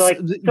 Yes. So, like,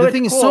 the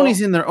thing is,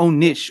 Sony's in their own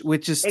niche,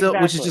 which is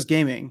just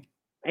gaming.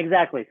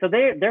 Exactly. So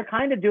they're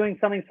kind of doing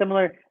something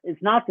similar.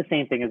 It's not the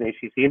same thing as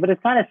HTC, but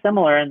it's kind of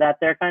similar in that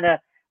they're kind of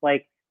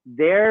like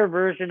their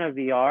version of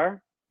VR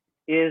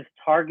is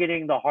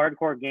targeting the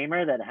hardcore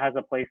gamer that has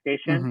a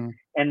PlayStation, Mm-hmm.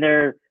 and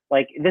they're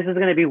like, this is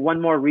going to be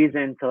one more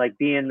reason to like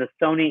be in the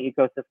Sony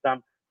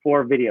ecosystem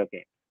for video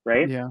games,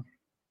 right? Yeah.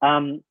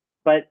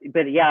 But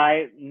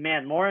yeah,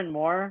 more and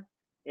more,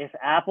 if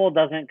Apple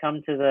doesn't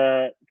come to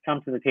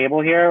the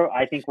table here,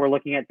 I think we're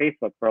looking at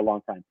Facebook for a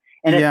long time.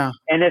 And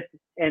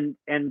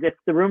if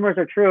the rumors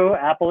are true,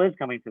 Apple is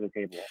coming to the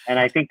table, and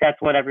I think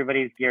that's what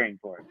everybody's gearing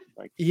towards.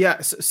 Like,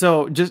 yeah.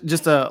 So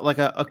just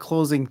a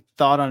closing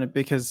thought on it,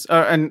 because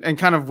and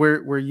kind of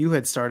where you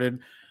had started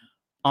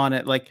on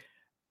it, like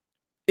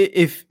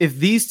if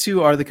these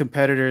two are the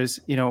competitors,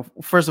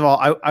 first of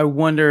all, I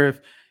wonder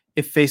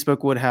if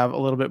Facebook would have a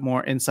little bit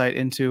more insight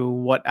into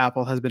what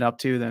Apple has been up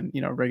to than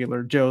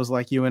regular Joes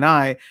like you and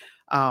I.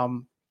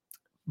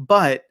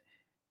 But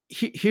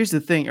here's the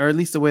thing, or at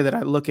least the way that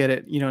I look at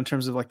it, in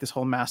terms of like this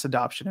whole mass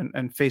adoption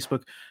and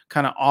Facebook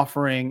kind of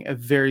offering a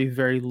very,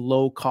 very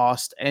low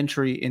cost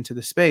entry into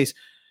the space.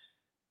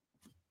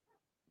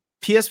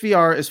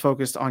 PSVR is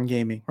focused on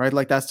gaming, right?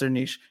 Like that's their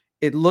niche.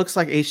 It looks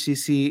like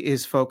HTC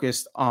is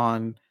focused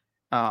on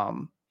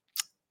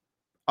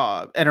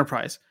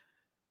enterprise.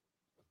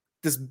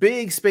 This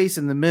big space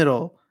in the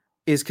middle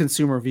is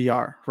consumer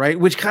VR, right?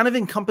 Which kind of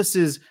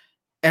encompasses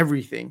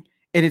everything.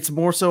 And it's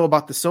more so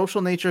about the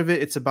social nature of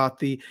it. It's about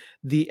the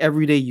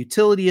everyday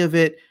utility of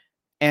it.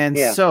 And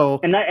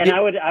so,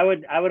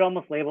 I would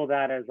almost label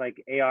that as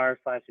like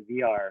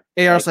AR/VR.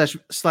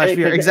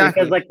 AR/VR,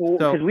 exactly.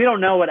 Because we don't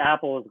know what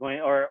Apple is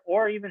going,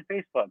 or even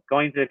Facebook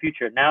going to the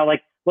future. Now,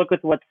 like look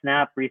at what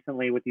Snap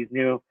recently with these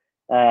new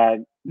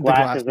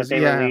glasses that they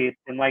released,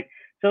 and like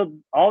so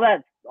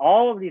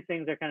all of these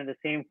things are kind of the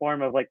same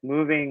form of like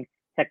moving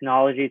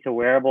technology to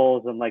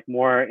wearables and like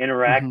more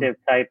interactive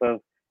type of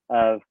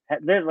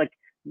they're like,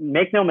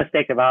 make no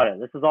mistake about it,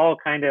 this is all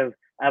kind of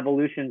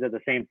evolutions of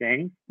the same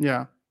thing.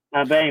 Yeah.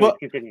 But anyways,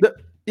 continue.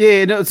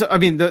 So I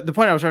mean, the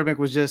point I was trying to make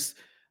was just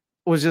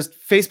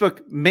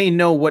Facebook may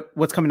know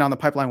what's coming down the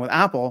pipeline with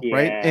Apple,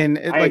 right? And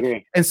I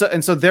agree. and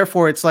so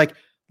therefore it's like,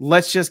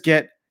 let's just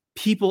get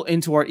people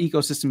into our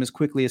ecosystem as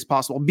quickly as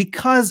possible,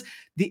 because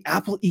the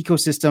Apple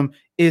ecosystem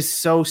is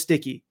so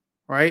sticky,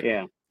 right?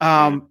 Yeah.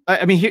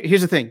 I mean,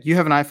 here's the thing: you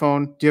have an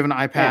iPhone, do you have an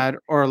iPad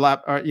or a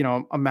lap, or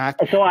a Mac?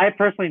 So I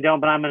personally don't,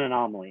 but I'm an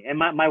anomaly, and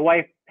my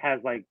wife has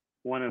like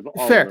one of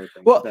all Fair. Of those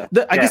things. Well,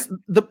 I guess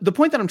the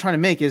point that I'm trying to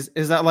make is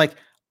that like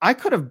I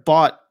could have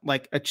bought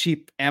like a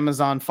cheap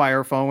Amazon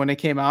Fire phone when it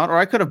came out, or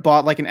I could have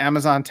bought like an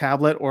Amazon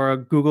tablet or a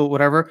Google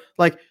whatever.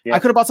 Like I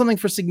could have bought something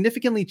for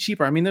significantly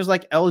cheaper. I mean, there's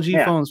like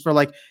LG phones for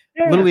like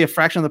literally a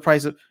fraction of the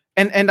price of,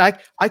 and I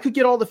could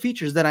get all the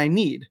features that I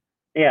need.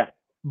 Yeah.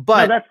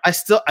 But I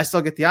still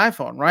get the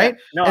iPhone, right?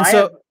 Yeah.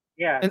 No,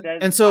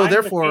 and so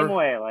therefore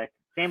the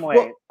same way.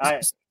 Well,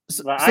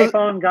 the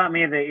iPhone got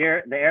me the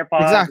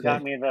AirPods, exactly.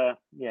 got me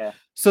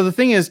So the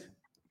thing is,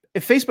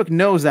 if Facebook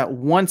knows that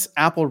once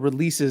Apple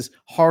releases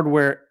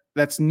hardware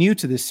that's new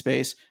to this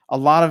space, a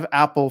lot of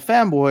Apple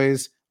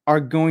fanboys are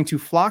going to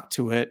flock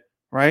to it,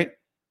 right?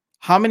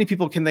 how many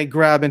people can they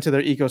grab into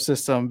their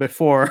ecosystem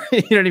before,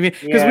 you know what I mean?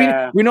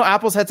 Because we know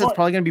Apple's headset's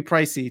probably going to be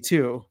pricey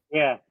too.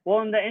 Yeah. Well,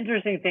 and the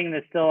interesting thing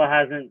that still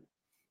hasn't,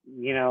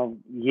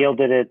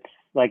 yielded its,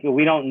 like,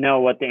 we don't know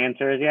what the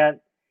answer is yet,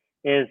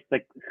 is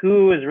like,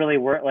 who is really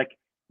like,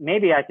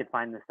 maybe I could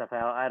find this stuff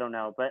out. I don't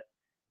know. But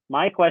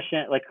my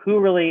question, like, who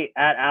really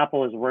at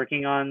Apple is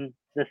working on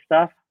this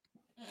stuff,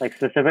 like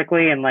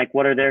specifically, and like,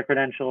 what are their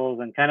credentials,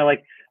 and kind of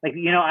like,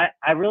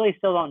 I really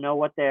still don't know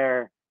what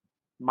their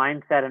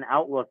mindset and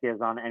outlook is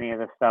on any of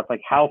this stuff.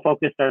 Like, how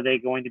focused are they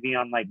going to be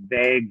on like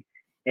vague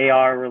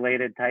AR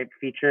related type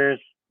features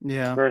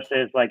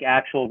versus like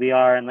actual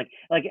VR, and like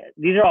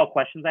these are all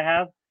questions I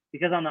have,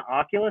 because on the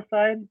Oculus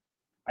side,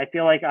 I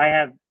feel like I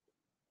have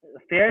a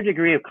fair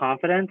degree of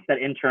confidence that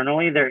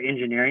internally their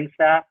engineering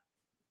staff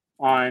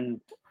on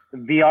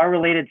VR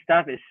related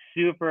stuff is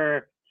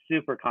super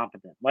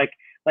competent. Like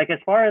as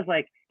far as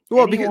like,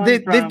 well, because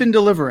they've been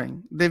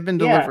delivering,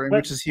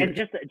 which is huge.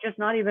 And just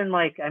not even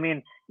like, I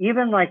mean,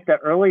 even like the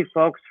early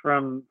folks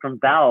from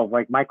Valve,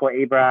 like Michael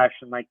Abrash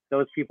and like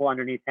those people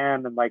underneath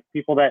him, and like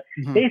people that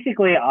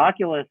basically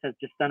Oculus has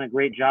just done a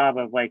great job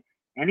of, like,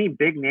 any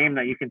big name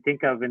that you can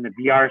think of in the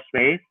VR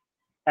space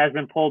has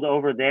been pulled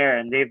over there,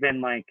 and they've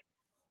been like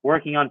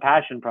working on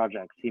passion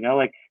projects,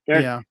 like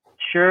there's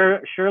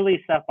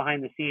surely stuff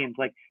behind the scenes.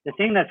 Like, the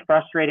thing that's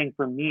frustrating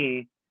for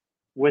me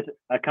with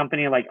a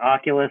company like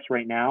Oculus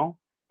right now,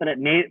 but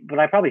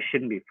I probably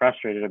shouldn't be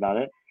frustrated about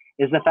it,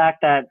 is the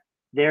fact that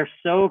they're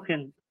so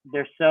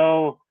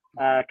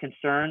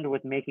concerned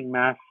with making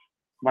mass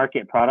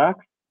market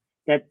products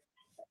that,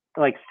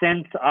 like,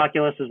 since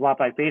Oculus was bought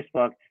by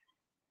Facebook,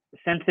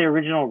 since the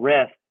original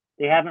Rift,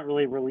 they haven't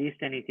really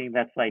released anything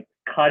that's like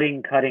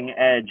cutting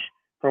edge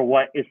for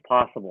what is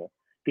possible,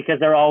 because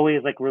they're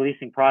always like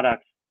releasing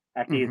products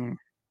at these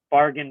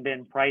bargain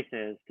bin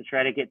prices to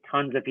try to get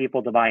tons of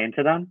people to buy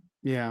into them.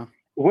 Yeah.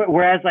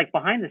 Whereas like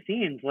behind the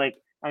scenes, like,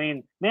 I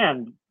mean,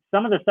 man,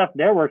 some of the stuff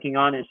they're working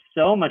on is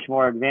so much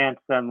more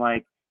advanced than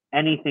like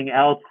anything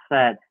else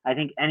that I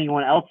think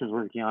anyone else is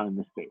working on in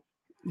this space.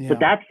 Yeah. But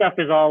that stuff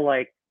is all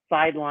like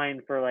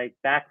sidelined for like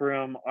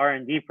backroom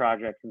R&D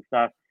projects and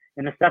stuff.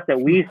 And the stuff that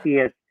we see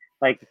is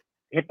like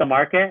hit the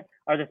market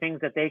are the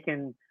things that they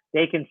can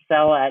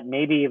sell at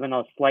maybe even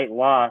a slight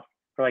loss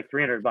for like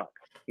 $300,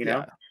 you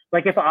know?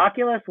 Like, if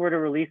Oculus were to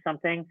release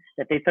something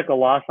that they took a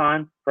loss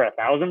on for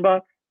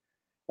 $1,000,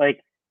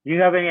 like, do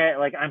you have any,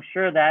 like, I'm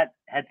sure that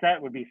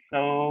headset would be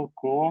so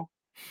cool.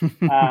 So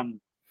I'm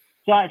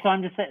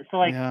just saying,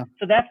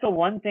 so that's the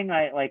one thing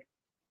like,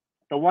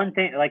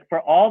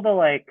 for all the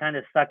like kind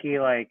of sucky,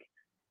 like,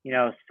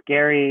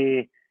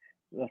 scary,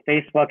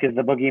 Facebook is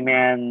the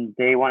boogeyman,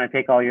 they want to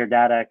take all your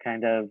data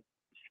kind of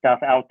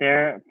stuff out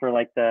there for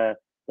like the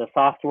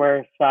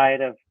software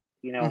side of,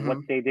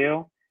 what they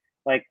do.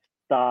 Like,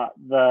 the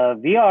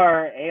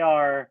VR,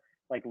 AR,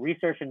 like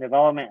research and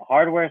development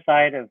hardware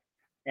side of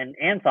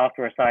and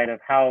software side of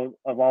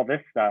all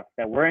this stuff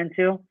that we're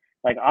into,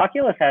 like,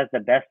 Oculus has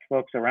the best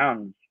folks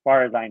around as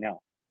far as I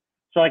know.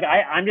 So like,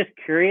 I'm just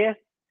curious,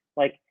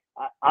 like,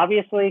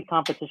 obviously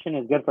competition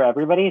is good for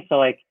everybody.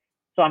 So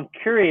I'm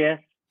curious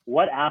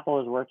what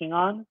Apple is working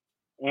on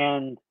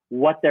and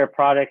what their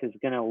product is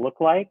going to look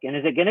like. And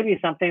is it going to be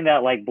something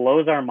that like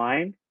blows our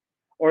mind,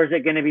 or is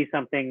it going to be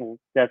something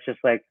that's just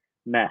like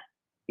meh?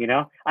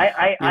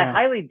 I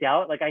highly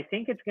doubt. Like, I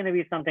think it's going to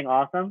be something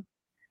awesome,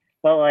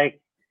 but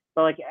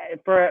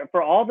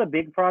for all the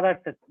big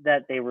products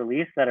that they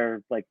release that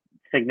are like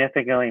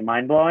significantly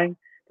mind blowing,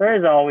 there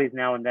is always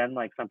now and then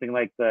like something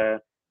like the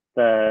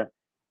AirPod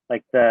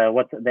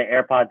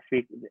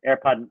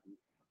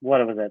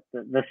what was it?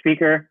 The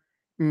speaker.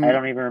 I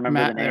don't even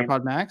remember the name.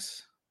 AirPod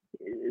Max.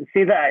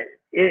 See that?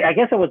 I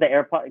guess it was the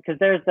AirPod, because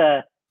there's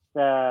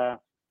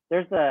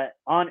the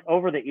on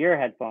over the ear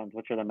headphones,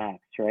 which are the Max,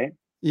 right?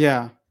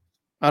 Yeah.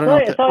 I don't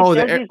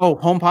know.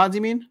 HomePods,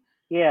 you mean?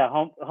 Yeah,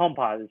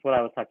 HomePod is what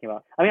I was talking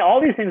about. I mean,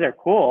 all these things are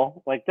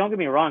cool. Like, don't get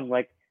me wrong.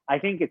 Like, I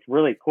think it's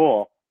really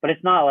cool, but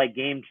it's not like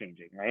game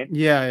changing, right?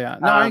 Yeah.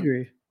 No, I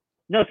agree.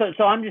 No,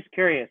 so I'm just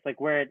curious, like,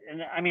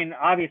 and I mean,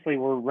 obviously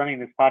we're running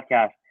this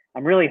podcast.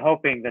 I'm really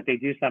hoping that they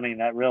do something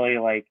that really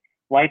like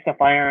lights a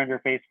fire under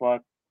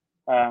Facebook,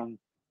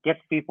 gets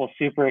people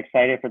super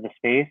excited for the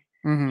space,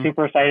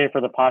 super excited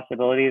for the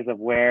possibilities of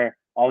where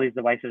all these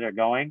devices are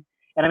going.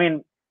 And I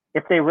mean,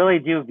 if they really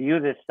do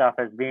view this stuff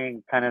as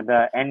being kind of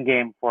the end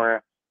game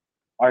for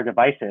our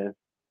devices,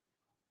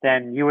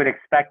 then you would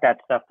expect that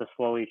stuff to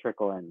slowly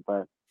trickle in.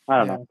 But I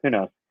don't know. Who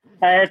knows?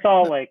 It's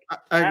all like,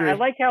 I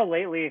like how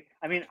lately,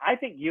 I mean, I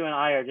think you and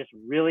I are just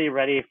really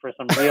ready for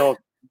some real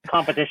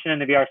competition in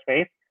the VR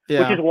space,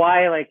 which is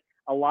why like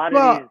a lot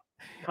of these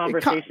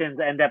conversations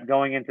end up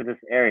going into this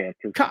area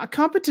too.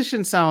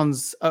 Competition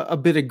sounds a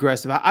bit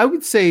aggressive. I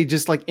would say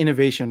just like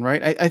innovation,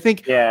 right? I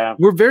think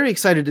we're very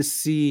excited to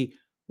see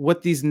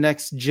what these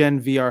next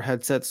gen VR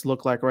headsets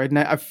look like, right? And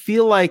I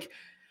feel like,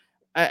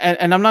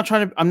 and I'm not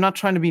trying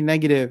to be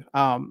negative.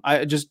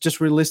 I just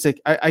realistic.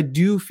 I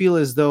do feel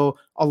as though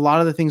a lot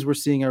of the things we're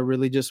seeing are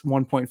really just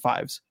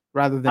 1.5s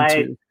rather than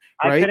 2.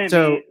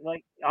 right?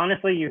 Like,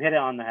 honestly, you hit it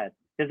on the head,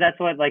 because that's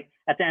what, like,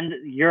 at the end,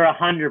 you're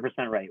 100%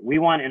 right. We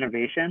want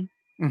innovation,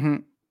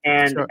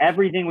 and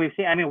everything we've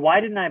seen. I mean, why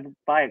didn't I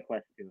buy a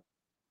Quest 2?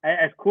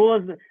 As cool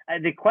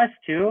as the Quest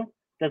 2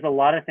 does a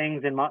lot of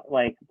things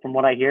like, from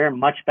what I hear,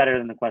 much better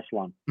than the Quest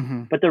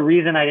 1. But the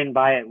reason I didn't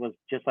buy it was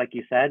just like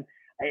you said,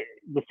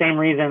 the same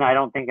reason I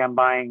don't think I'm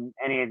buying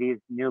any of these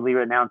newly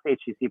announced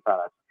HTC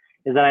products,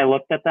 is that I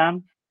looked at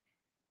them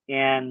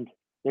and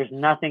there's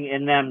nothing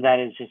in them that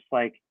is just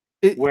like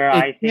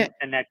I think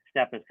the next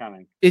step is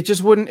coming. It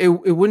just wouldn't, it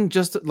wouldn't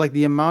just, like,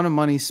 the amount of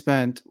money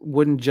spent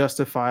wouldn't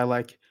justify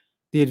like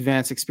the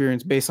advanced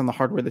experience based on the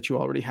hardware that you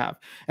already have.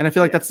 And I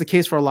feel like that's the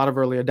case for a lot of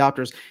early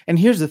adopters. And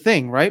here's the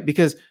thing, right?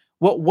 Because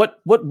what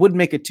would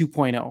make it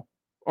 2.0,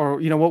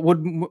 or, you know, what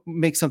would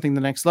make something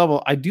the next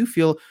level? I do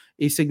feel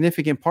a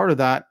significant part of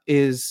that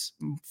is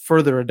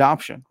further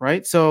adoption,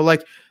 right? So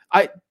like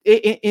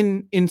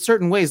in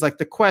certain ways, like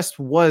the Quest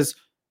was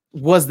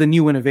the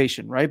new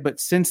innovation, right? But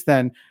since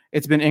then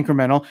it's been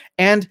incremental.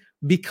 And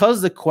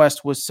because the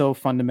Quest was so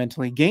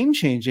fundamentally game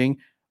changing,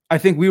 I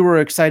think we were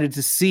excited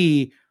to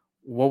see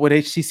what would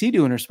HTC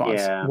do in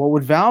response? What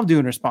would Valve do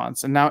in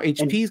response? And now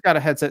HP's got a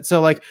headset.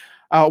 So like,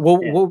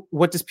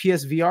 what does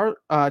PSVR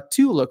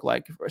 2 look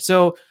like?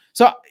 So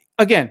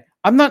again,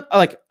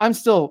 I'm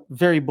still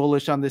very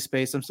bullish on this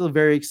space. I'm still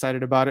very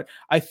excited about it.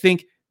 I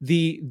think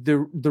the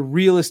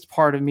realist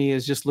part of me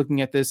is just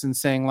looking at this and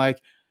saying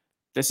like,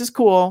 this is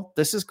cool.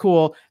 This is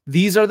cool.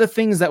 These are the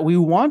things that we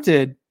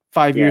wanted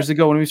 5 years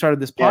ago when we started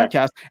this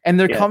podcast, and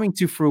they're coming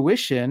to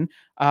fruition.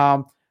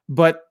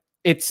 But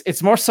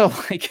it's more so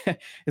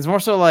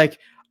like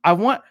I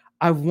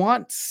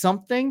want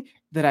something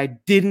that I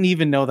didn't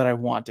even know that I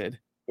wanted.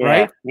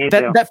 Right?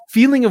 That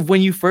feeling of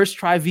when you first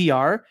try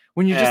VR,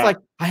 when you're just like,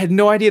 I had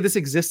no idea this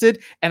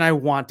existed and I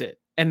want it.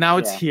 And now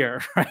it's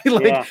here, right?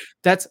 Like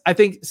that's, I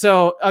think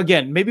so.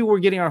 Again, maybe we're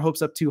getting our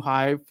hopes up too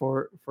high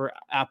for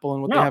Apple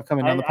and what they have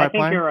coming down the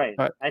pipeline. I think you're right.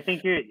 But I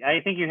think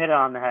you hit it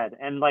on the head.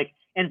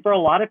 And for a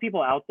lot of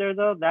people out there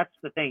though, that's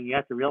the thing. You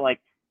have to realize,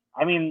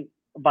 I mean,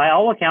 by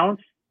all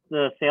accounts,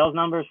 the sales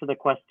numbers for the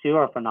Quest 2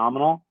 are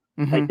phenomenal.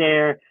 Like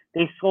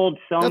they sold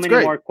many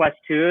more Quest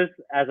 2s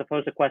as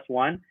opposed to Quest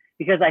 1,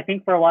 because I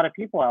think for a lot of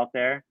people out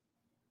there,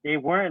 they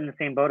weren't in the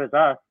same boat as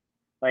us.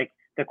 Like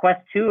the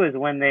Quest 2 is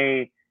when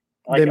they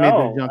a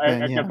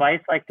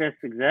device like this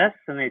exists,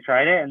 and they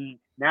tried it, and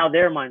now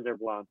their minds are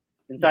blown.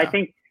 And so I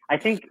think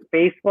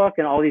Facebook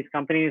and all these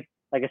companies,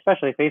 like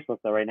especially Facebook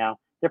though right now,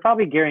 they're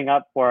probably gearing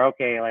up for,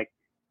 okay, like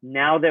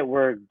now that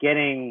we're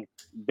getting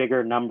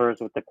bigger numbers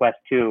with the Quest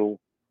 2,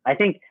 I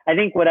think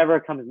whatever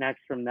comes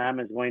next from them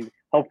is going to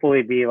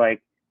hopefully be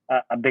like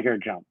a bigger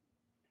jump.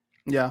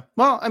 Yeah.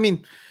 Well, I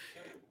mean,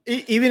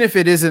 even if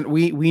it isn't,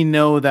 we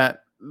know that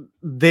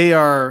they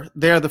are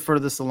the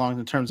furthest along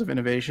in terms of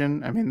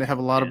innovation. I mean, they have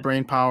a lot of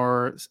brain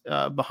power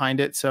behind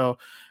it, so,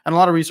 and a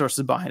lot of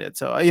resources behind it.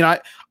 So, you know,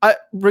 I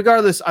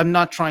regardless, I'm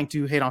not trying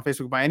to hate on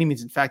Facebook by any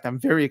means. In fact, I'm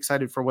very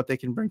excited for what they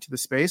can bring to the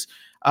space.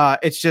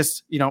 It's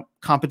just, you know,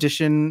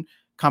 competition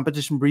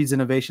breeds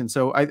innovation.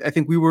 So I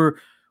think we were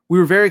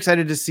very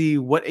excited to see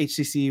what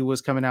HTC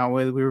was coming out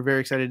with. We were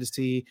very excited to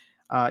see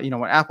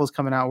what Apple's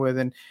coming out with.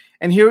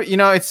 And here, you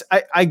know,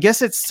 I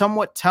guess it's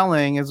somewhat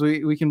telling, as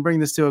we can bring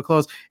this to a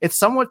close. It's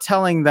somewhat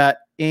telling that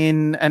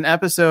in an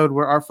episode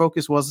where our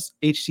focus was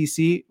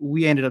HTC,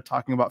 we ended up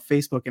talking about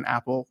Facebook and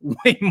Apple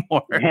way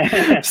more.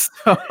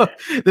 So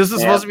this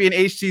was supposed to be an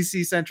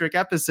HTC centric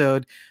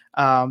episode.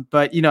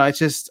 But you know, it's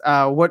just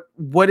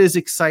what is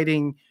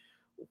exciting.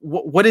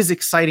 What is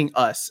exciting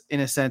us in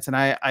a sense. And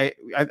I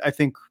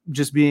think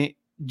just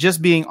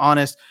being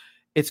honest,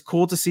 it's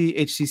cool to see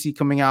HTC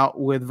coming out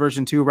with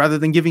version 2 rather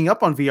than giving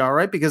up on VR,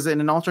 right? Because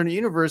in an alternate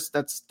universe,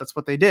 that's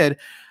what they did.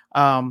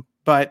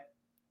 But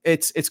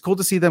it's cool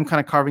to see them kind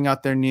of carving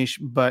out their niche.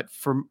 But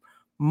for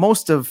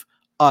most of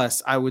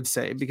us, I would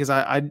say, because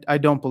I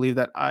don't believe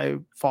that I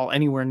fall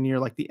anywhere near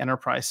like the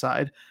enterprise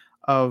side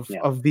of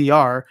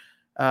VR.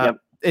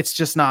 It's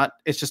just not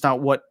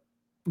what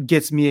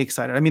gets me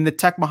excited. I mean, the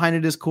tech behind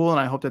it is cool, and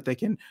I hope that they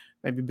can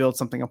maybe build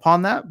something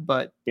upon that.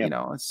 But you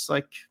know, it's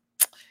like,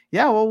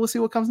 yeah, well, we'll see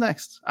what comes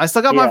next. I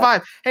still got my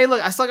Vive. Hey, look,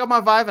 I still got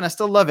my Vive, and I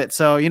still love it.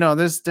 So, you know,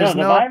 there's the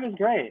Vive is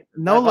great.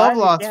 No love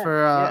lost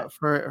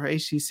for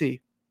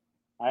HTC.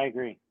 I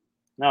agree.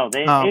 No,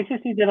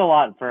 HTC did a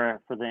lot for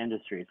the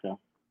industry. So,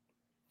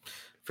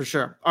 for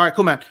sure. All right,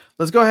 cool, man.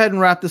 Let's go ahead and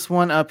wrap this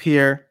one up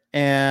here.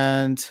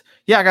 And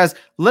yeah, guys,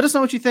 let us know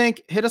what you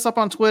think. Hit us up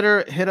on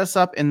Twitter. Hit us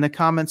up in the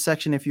comments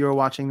section if you're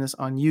watching this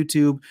on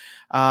YouTube.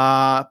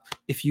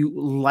 If you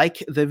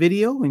like the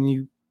video and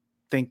you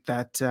think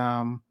that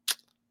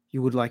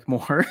you would like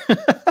more,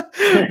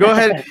 go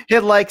ahead,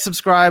 hit like,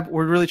 subscribe.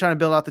 We're really trying to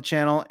build out the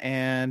channel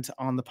and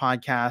on the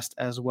podcast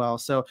as well.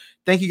 So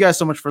thank you guys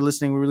so much for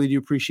listening. We really do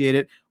appreciate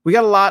it. We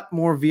got a lot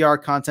more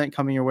VR content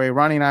coming your way.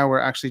 Ronnie and I were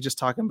actually just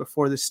talking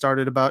before this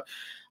started about,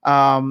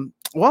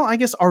 I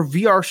guess our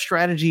VR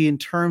strategy in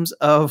terms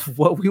of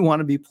what we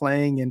want to be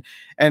playing.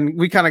 And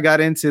we kind of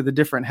got into the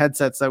different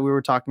headsets that we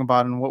were talking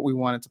about and what we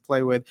wanted to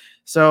play with.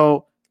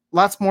 So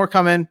lots more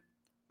coming.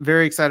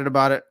 Very excited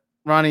about it.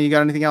 Ronnie, you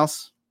got anything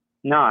else?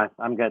 No,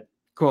 I'm good.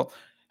 Cool.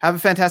 Have a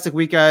fantastic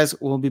week, guys.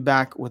 We'll be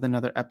back with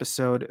another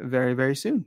episode very, very soon.